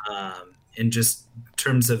 In just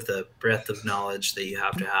terms of the breadth of knowledge that you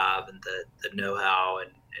have to have, and the know-how,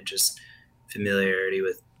 and just familiarity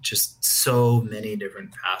with just so many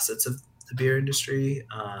different facets of the beer industry.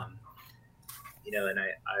 And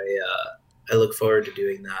I look forward to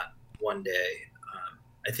doing that one day.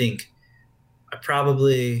 I think I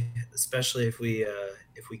probably, especially if we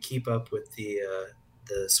keep up with the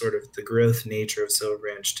sort of the growth nature of Silver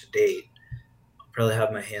Branch to date, I'll probably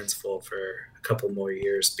have my hands full for a couple more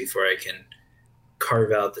years before I can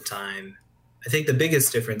carve out the time. I think the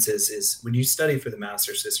biggest difference is when you study for the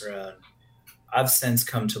Master Cicerone, I've since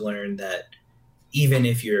come to learn that even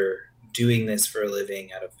if you're doing this for a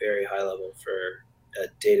living at a very high level for a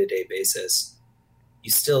day-to-day basis,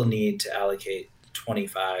 you still need to allocate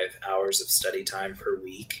 25 hours of study time per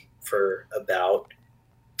week for about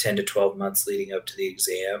 10 to 12 months leading up to the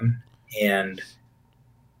exam. And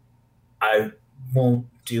I won't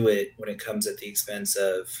do it when it comes at the expense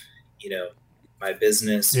of, my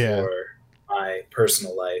business or my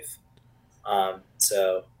personal life.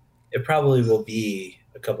 So it probably will be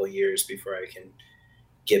a couple of years before I can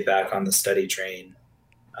get back on the study train.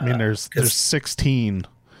 I mean, there's 16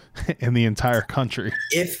 in the entire country.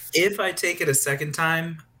 If I take it a second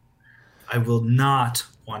time, I will not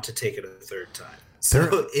want to take it a third time.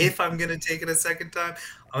 So if I'm going to take it a second time,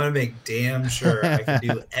 I'm going to make damn sure I can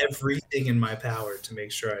do everything in my power to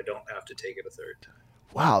make sure I don't have to take it a third time.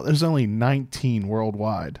 Wow, there's only 19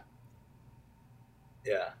 worldwide.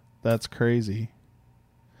 Yeah. That's crazy.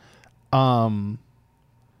 It's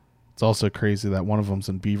also crazy that one of them's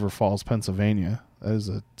in Beaver Falls, Pennsylvania. That is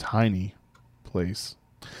a tiny place.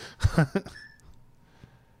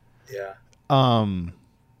 Yeah.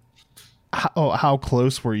 How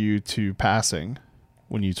close were you to passing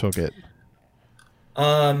when you took it?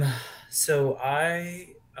 So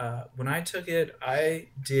when I took it, I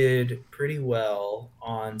did pretty well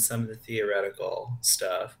on some of the theoretical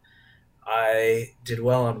stuff. I did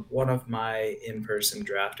well on one of my in-person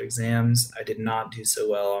draft exams. I did not do so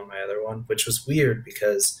well on my other one, which was weird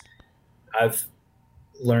because I've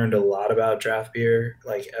learned a lot about draft beer.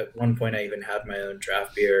 Like at one point I even had my own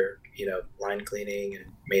draft beer, line cleaning and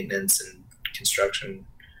maintenance and construction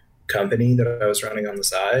company that I was running on the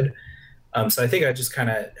side. So I think I just kind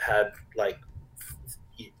of had like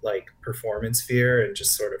performance fear and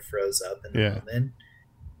just sort of froze up in the moment.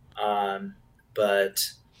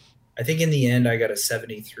 But I think in the end I got a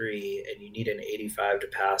 73 and you need an 85 to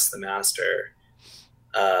pass the master.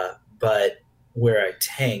 But where I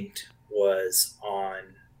tanked was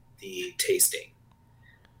on the tasting.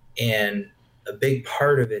 And a big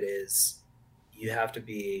part of it is you have to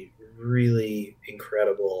be really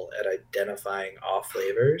incredible at identifying off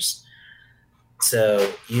flavors.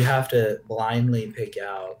 So you have to blindly pick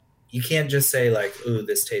out. You can't just say like, ooh,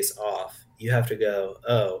 this tastes off. You have to go,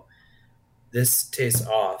 oh, this tastes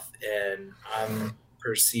off. And I'm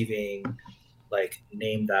perceiving like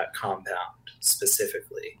name that compound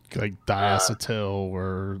specifically. Like diacetyl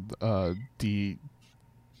or DM,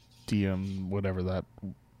 whatever that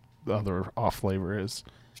other off flavor is.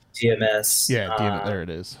 DMS. Yeah, there it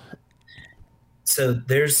is. So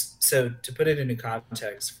to put it into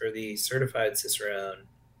context, for the certified Cicerone,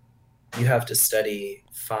 you have to study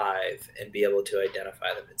 5 and be able to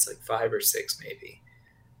identify them. It's like 5 or 6 maybe.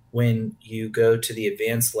 When you go to the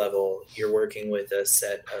advanced level, you're working with a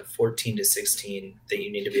set of 14 to 16 that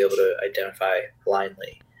you need to be able to identify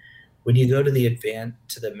blindly. When you go to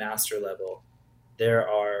the master level, there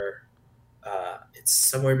are it's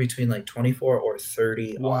somewhere between like 24 or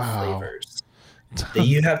 30 off flavors that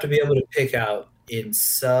you have to be able to pick out in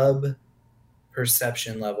sub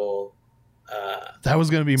perception level. That was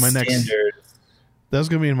going to be my standards. that's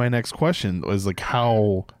gonna be my next question. Was like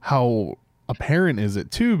how apparent is it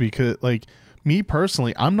too? Because like me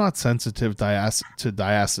personally, I'm not sensitive to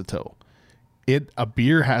diacetyl. A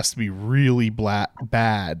beer has to be really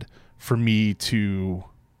bad for me to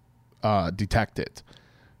detect it.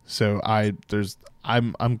 So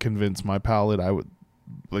I'm convinced my palate, I would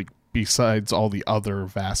like, besides all the other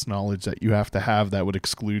vast knowledge that you have to have that would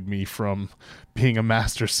exclude me from being a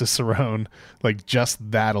master cicerone, like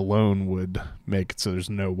just that alone would make it so there's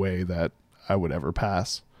no way that I would ever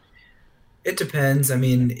pass. It depends. I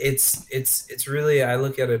mean, it's really, I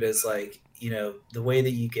look at it as like, the way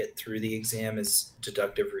that you get through the exam is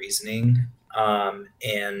deductive reasoning.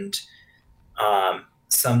 And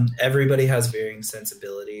everybody has varying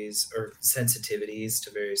sensibilities or sensitivities to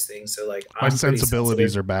various things. So like my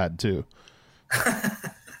sensibilities are bad too.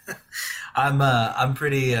 I'm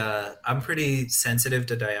pretty sensitive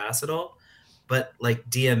to diacetyl, but like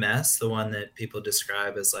DMS, the one that people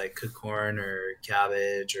describe as like cooked corn or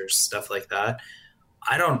cabbage or stuff like that,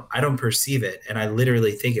 I don't perceive it, and I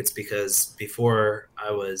literally think it's because before I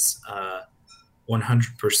was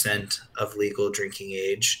 100% of legal drinking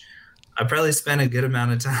age, I probably spent a good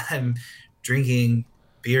amount of time drinking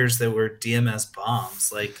beers that were DMS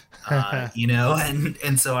bombs, like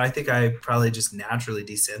and so I think I probably just naturally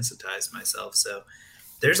desensitized myself. So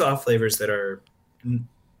there's off flavors that are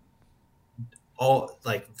all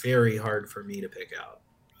like very hard for me to pick out.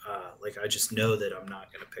 Like I just know that I'm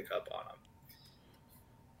not going to pick up on them.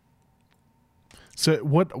 So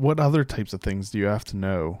what other types of things do you have to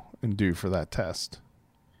know and do for that test?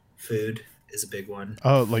 Food is a big one.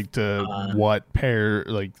 Oh, like what pair,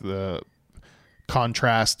 like the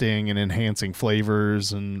contrasting and enhancing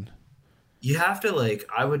flavors, and you have to, like,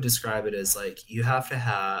 I would describe it as like you have to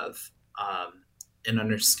have an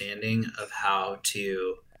understanding of how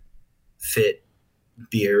to fit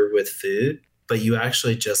beer with food, but you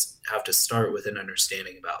actually just have to start with an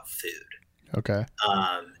understanding about food. Okay.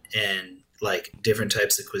 And like different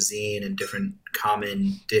types of cuisine and different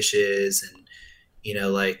common dishes, and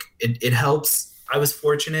like it helps. I was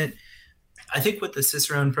fortunate. I think what the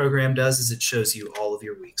Cicerone program does is it shows you all of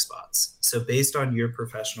your weak spots. So based on your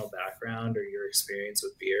professional background or your experience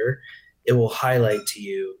with beer, it will highlight to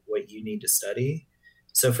you what you need to study.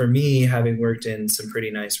 So for me, having worked in some pretty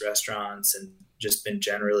nice restaurants and just been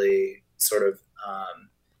generally sort of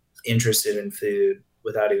interested in food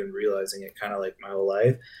without even realizing it, kind of like my whole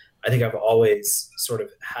life, I think I've always sort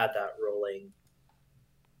of had that rolling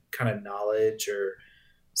kind of knowledge or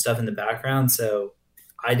stuff in the background. So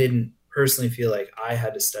I didn't personally feel like I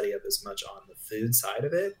had to study up as much on the food side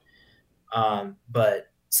of it.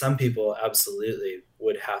 But some people absolutely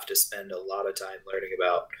would have to spend a lot of time learning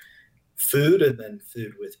about food and then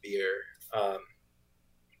food with beer. But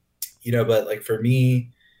like for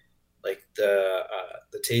me, like the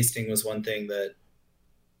tasting was one thing that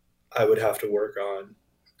I would have to work on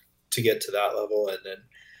to get to that level. And then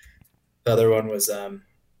the other one was,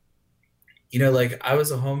 like I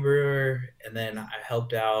was a home brewer, and then I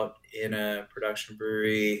helped out in a production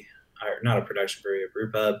brewery, or not a production brewery, a brew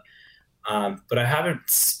pub. But I haven't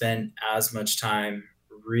spent as much time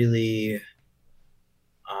really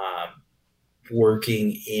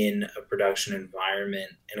working in a production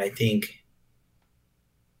environment. And I think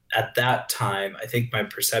at that time, I think my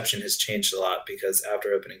perception has changed a lot, because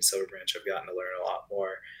after opening Silver Branch, I've gotten to learn a lot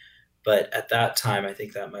more. But at that time, I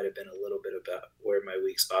think that might have been a little bit about where my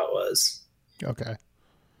weak spot was. Okay.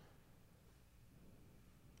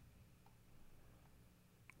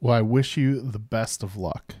 Well, I wish you the best of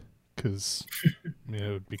luck, because it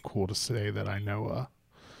would be cool to say that I know a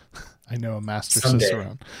master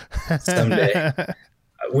Cicerone. Someday.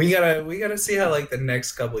 We gotta see how like the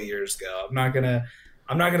next couple of years go. I'm not gonna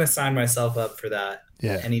sign myself up for that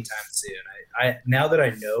anytime soon. I now that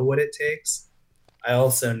I know what it takes, I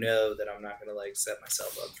also know that I'm not going to like set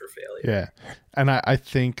myself up for failure. Yeah. And I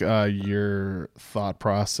think your thought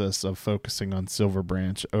process of focusing on Silver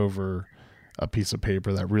Branch over a piece of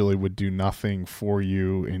paper that really would do nothing for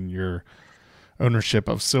you in your ownership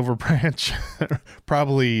of Silver Branch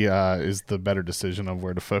probably is the better decision of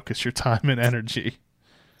where to focus your time and energy.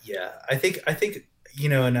 Yeah. I think,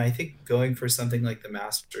 and I think going for something like the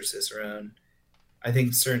Master Cicerone, I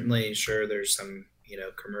think certainly, sure, there's some,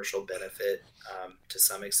 commercial benefit to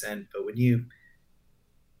some extent, but when you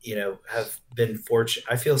have been fortunate,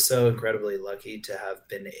 I feel so incredibly lucky to have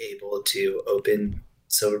been able to open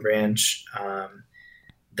Silver Branch,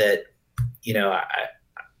 that,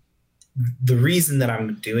 the reason that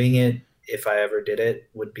I'm doing it, if I ever did it,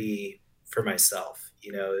 would be for myself.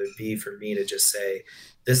 It would be for me to just say,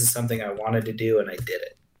 this is something I wanted to do and I did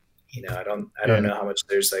it. I don't know how much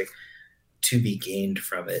there's like to be gained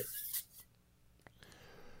from it.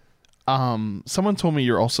 Someone told me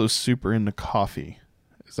you're also super into coffee.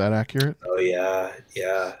 Is that accurate? Oh yeah,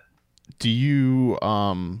 yeah. Do you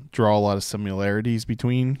draw a lot of similarities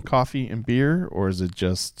between coffee and beer, or is it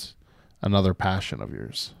just another passion of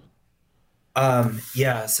yours?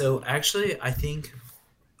 Yeah, so actually I think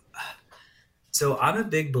so I'm a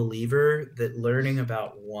big believer that learning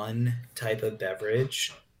about one type of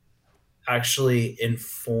beverage actually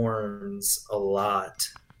informs a lot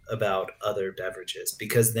about other beverages,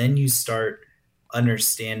 because then you start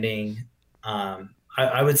understanding.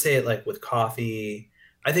 I would say it like with coffee.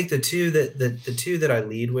 I think the two that I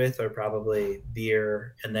lead with are probably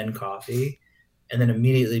beer and then coffee, and then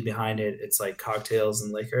immediately behind it it's like cocktails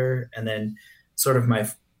and liquor, and then sort of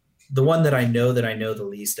the one that I know the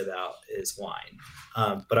least about is wine.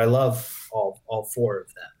 But I love all four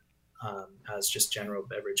of them as just general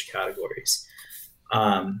beverage categories.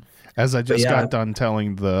 As I But just yeah, got done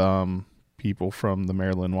telling the people from the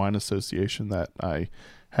Maryland Wine Association that I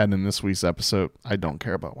had in this week's episode, I don't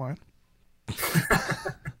care about wine.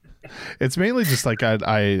 It's mainly just like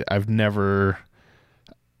I've never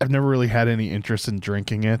really had any interest in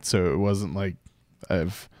drinking it, so it wasn't like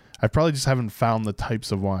I probably just haven't found the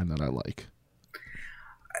types of wine that I like.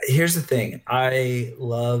 here's the thing. I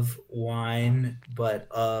love wine, but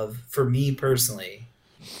for me personally,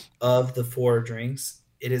 of the four drinks,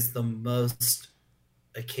 it is the most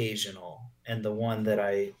occasional and the one that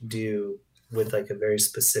I do with like a very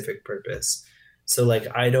specific purpose. So like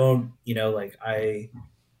I don't, like I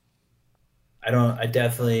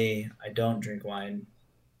don't drink wine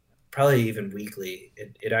probably even weekly.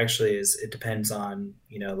 It actually is, it depends on,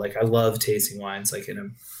 like I love tasting wines. Like,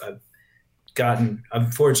 I'm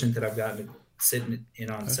fortunate that I've gotten to sit in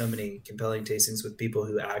on so many compelling tastings with people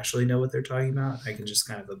who actually know what they're talking about. I can just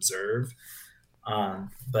kind of observe.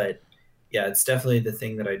 But yeah, it's definitely the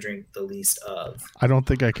thing that I drink the least of. I don't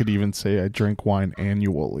think I could even say I drink wine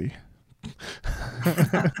annually.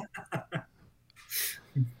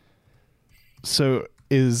 So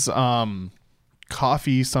is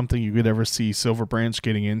coffee something you could ever see Silver Branch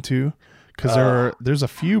getting into? Because there's a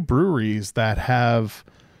few breweries that have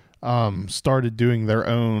started doing their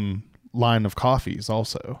own line of coffees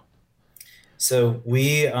also. So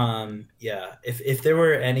we, yeah, if there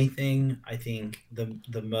were anything, I think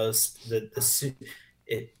the most,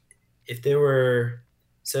 it, if there were,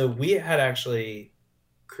 so we had actually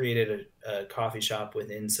created a coffee shop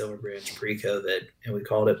within Silver Branch pre-COVID, and we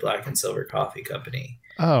called it Black and Silver Coffee Company.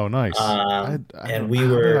 Oh, nice. And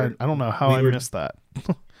I don't know how I missed that.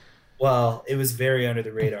 Well, it was very under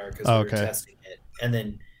the radar because we were Okay. testing it. And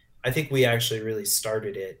then I think we actually really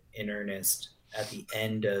started it in earnest at the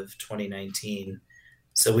end of 2019.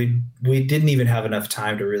 So we didn't even have enough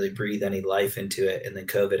time to really breathe any life into it. And then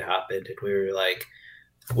COVID happened, and we were like,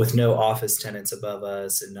 with no office tenants above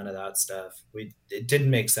us and none of that stuff, it didn't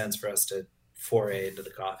make sense for us to foray into the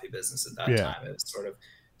coffee business at that time. It was sort of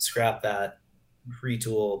scrap that,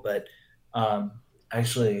 retool. But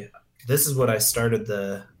actually, this is what I started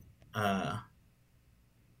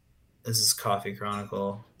this is Coffee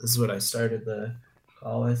Chronicle. This is what I started the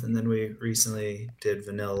call with, and then we recently did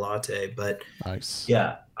vanilla latte. But Nice.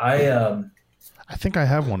 yeah, I think I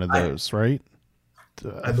have one of those, right?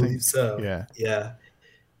 I believe so. Yeah. Yeah.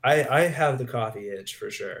 I have the coffee itch for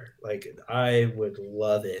sure. Like, I would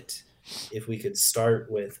love it if we could start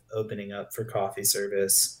with opening up for coffee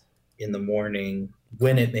service in the morning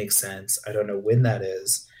when it makes sense. I don't know when that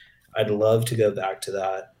is. I'd love to go back to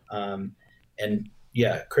that. And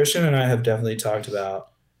yeah, Christian and I have definitely talked about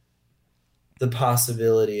the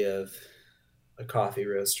possibility of a coffee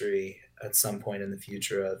roastery at some point in the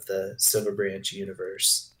future of the Silver Branch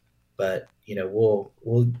universe. But,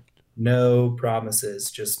 we'll no promises,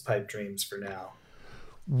 just pipe dreams for now.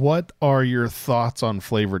 What are your thoughts on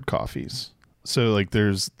flavored coffees? So like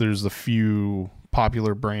there's a few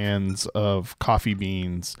popular brands of coffee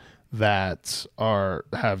beans that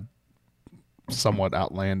have somewhat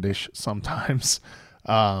outlandish sometimes.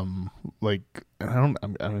 Like I'm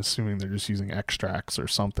assuming they're just using extracts or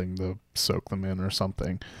something to soak them in or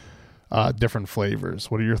something. Different flavors.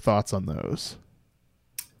 What are your thoughts on those?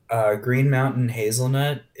 Green Mountain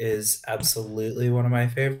Hazelnut is absolutely one of my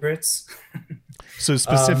favorites. So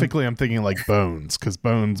specifically, I'm thinking like Bones, because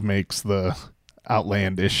Bones makes the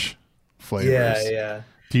outlandish flavors. Yeah.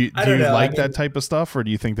 Do you like that type of stuff, or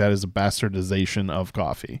do you think that is a bastardization of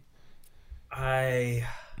coffee? I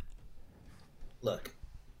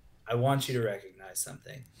want you to recognize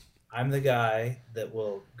something. I'm the guy that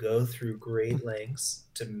will go through great lengths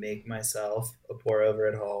to make myself a pour over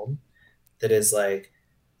at home that is like,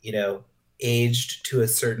 aged to a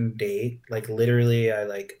certain date. Like literally,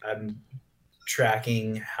 I'm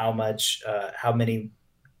tracking how many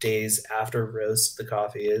days after roast the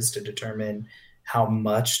coffee is to determine how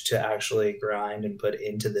much to actually grind and put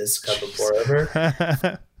into this cup of pour over.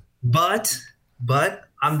 Jeez. But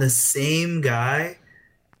I'm the same guy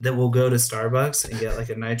that will go to Starbucks and get like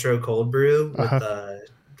a nitro cold brew with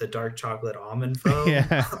the dark chocolate almond foam.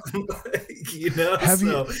 Yeah. You know, Have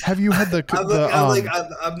you had the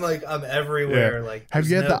I'm everywhere. Yeah. Like, Have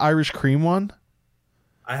you had the Irish cream one?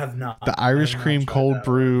 I have not. The Irish cream cold that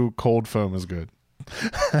brew cold foam is good.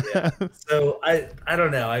 Yeah. So I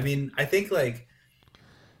don't know. I mean, I think like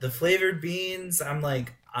the flavored beans, I'm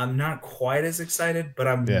not quite as excited, but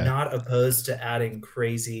I'm Yeah. not opposed to adding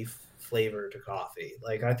crazy flavor to coffee.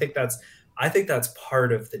 Like I think that's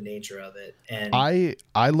part of the nature of it. And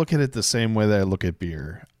I look at it the same way that I look at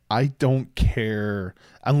beer. I don't care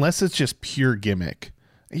unless it's just pure gimmick.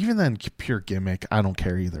 Even then, pure gimmick, I don't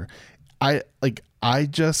care either. I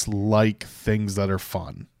just like things that are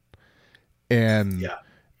fun. And yeah.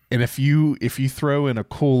 and if you throw in a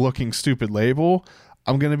cool looking stupid label,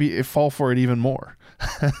 I'm gonna fall for it even more.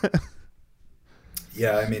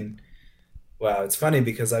 Yeah, I mean, wow, it's funny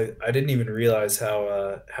because I didn't even realize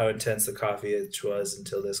how intense the coffee itch was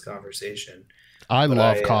until this conversation. I But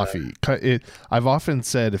love coffee. I've often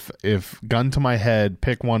said if gun to my head,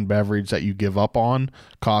 pick one beverage that you give up on,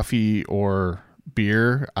 coffee or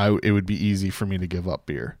beer, it would be easy for me to give up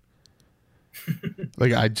beer.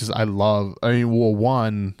 Like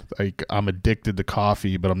one, like I'm addicted to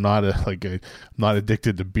coffee, but I'm not I'm not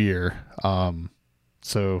addicted to beer.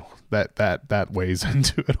 So that weighs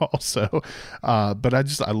into it also. But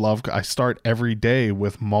I start every day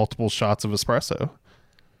with multiple shots of espresso.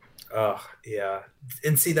 Oh, yeah.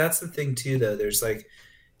 And see, that's the thing too, though. There's like,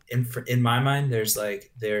 in my mind, there's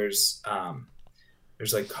like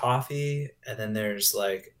coffee, and then there's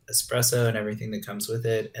like espresso and everything that comes with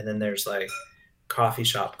it, and then there's like coffee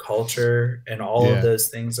shop culture, and all of Yeah. those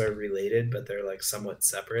things are related, but they're like somewhat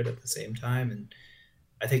separate at the same time. And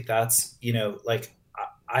I think that's, like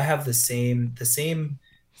I have the same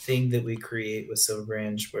thing that we create with Silver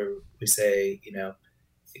Branch, where we say,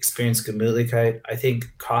 experience Gemütlichkeit. I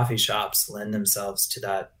think coffee shops lend themselves to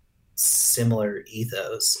that similar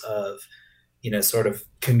ethos of, sort of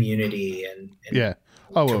community and Yeah.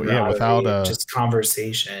 Oh, well, yeah. Without just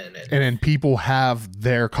conversation. And then people have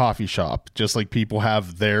their coffee shop, just like people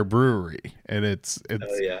have their brewery, and it's oh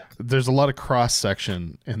yeah, there's a lot of cross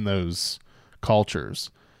section in those cultures.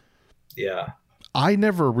 yeah, I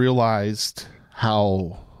never realized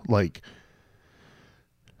how like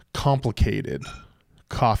complicated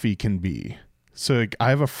coffee can be. So like, I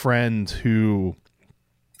have a friend who,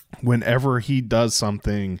 whenever he does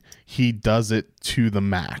something, he does it to the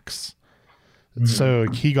max. Mm-hmm. So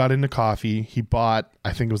he got into coffee. He bought,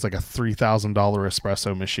 I think it was like a $3,000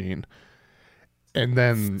 espresso machine, and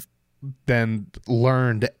then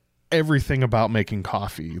learned everything about making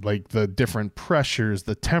coffee, like the different pressures,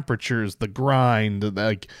 the temperatures, the grind,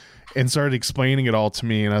 and started explaining it all to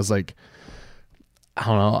me. And I was like, I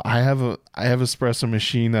don't know. I have espresso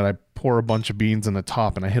machine that I pour a bunch of beans in the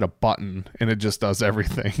top, and I hit a button and it just does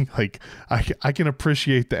everything. Like I can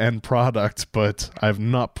appreciate the end product, but I've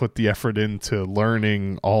not put the effort into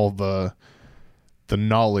learning all the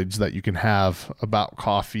knowledge that you can have about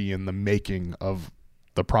coffee and the making of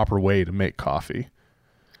the proper way to make coffee.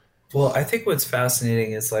 Well, I think what's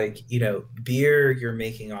fascinating is like, beer you're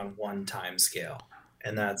making on one time scale.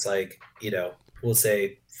 And that's like, we'll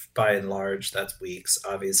say by and large, that's weeks.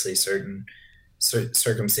 Obviously, certain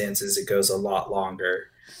circumstances, it goes a lot longer.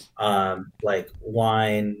 Like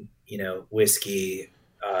wine, whiskey,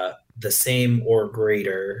 the same or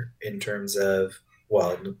greater in terms of,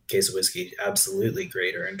 well, in the case of whiskey, absolutely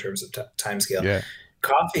greater in terms of time scale. Yeah.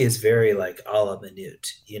 Coffee is very like a la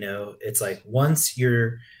minute, it's like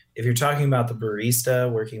if you're talking about the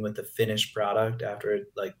barista working with the finished product after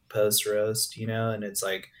it like post roast, and it's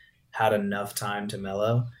like had enough time to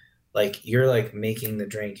mellow, like you're like making the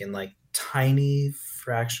drink, and like tiny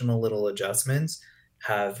fractional little adjustments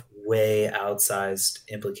have way outsized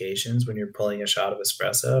implications when you're pulling a shot of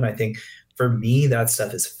espresso. And I think for me, that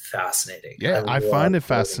stuff is fascinating. Yeah, I find it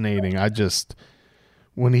fascinating.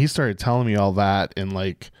 When he started telling me all that and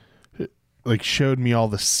like showed me all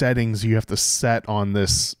the settings you have to set on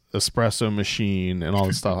this espresso machine and all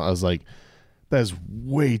this stuff, I was like, that is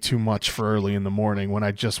way too much for early in the morning when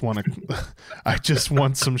I just want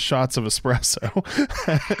some shots of espresso.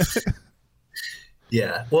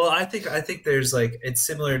 Yeah. Well, I think there's like, it's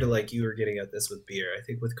similar to like you were getting at this with beer. I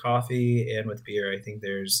think with coffee and with beer, I think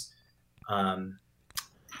there's,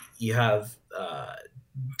 you have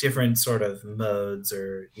different sort of modes,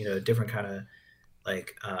 or different kind of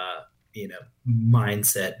like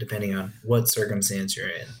mindset depending on what circumstance you're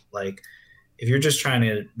in. Like if you're just trying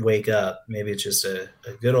to wake up, maybe it's just a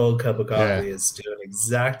good old cup of coffee is doing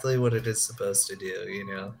exactly what it is supposed to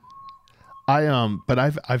do. But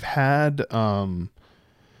I've had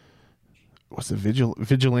what's it,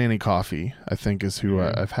 Vigilante Coffee, I think is who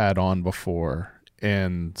I've had on before,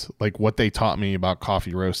 and like what they taught me about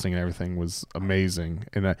coffee roasting and everything was amazing.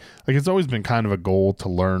 And like it's always been kind of a goal to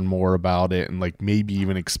learn more about it and like maybe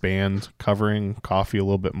even expand covering coffee a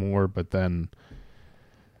little bit more, but then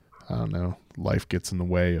I don't know, life gets in the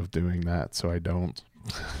way of doing that, so I don't.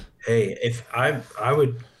 Hey, if I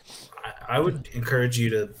would encourage you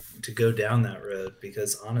to go down that road,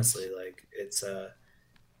 because honestly, like it's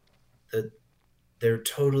they're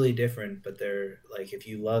totally different, but they're like, if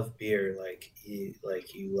you love beer, like you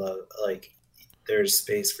love, like there's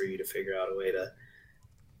space for you to figure out a way to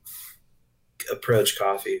approach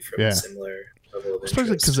coffee from a similar level of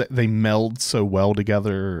especially interest. because they meld so well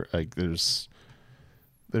together. Like there's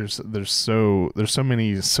so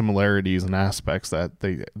many similarities and aspects that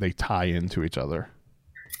they tie into each other.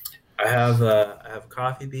 I have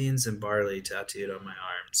coffee beans and barley tattooed on my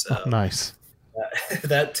arm, so nice.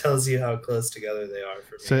 That tells you how close together they are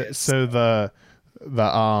for me. So the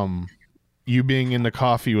you being into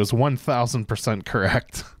coffee was 1,000%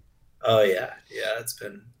 correct. Oh yeah, it's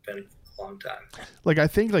been a long time. Like I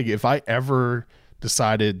think like if I ever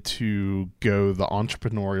decided to go the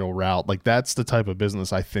entrepreneurial route, like that's the type of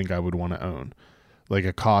business I think I would want to own, like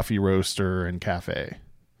a coffee roaster and cafe.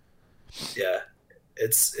 Yeah,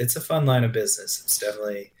 it's a fun line of business. It's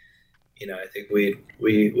definitely, I think we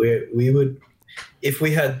would, if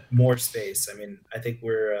we had more space. I mean, I think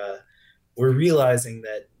we're realizing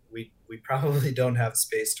that we probably don't have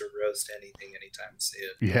space to roast anything anytime soon.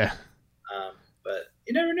 Yeah. But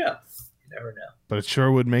you never know. But it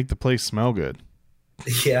sure would make the place smell good.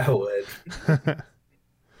 Yeah, it would.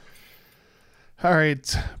 All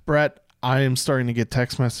right, Brett, I am starting to get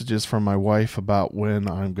text messages from my wife about when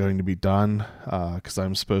I'm going to be done, because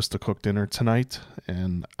I'm supposed to cook dinner tonight,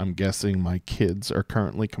 and I'm guessing my kids are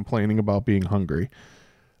currently complaining about being hungry.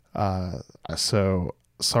 So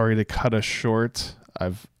sorry to cut us short.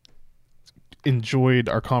 I've enjoyed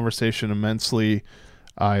our conversation immensely.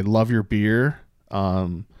 I love your beer,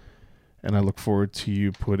 and I look forward to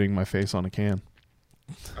you putting my face on a can.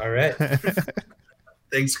 All right.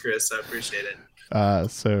 Thanks, Chris. I appreciate it.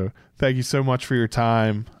 So thank you so much for your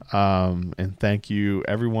time. And thank you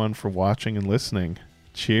everyone for watching and listening.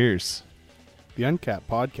 Cheers. The Uncapped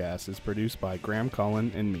Podcast is produced by Graham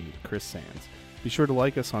Cullen and me, Chris Sands. Be sure to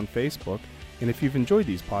like us on Facebook. And if you've enjoyed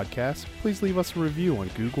these podcasts, please leave us a review on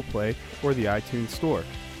Google Play or the iTunes Store.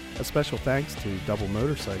 A special thanks to Double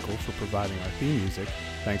Motorcycle for providing our theme music.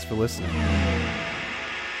 Thanks for listening.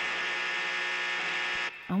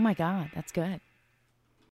 Oh my God, that's good.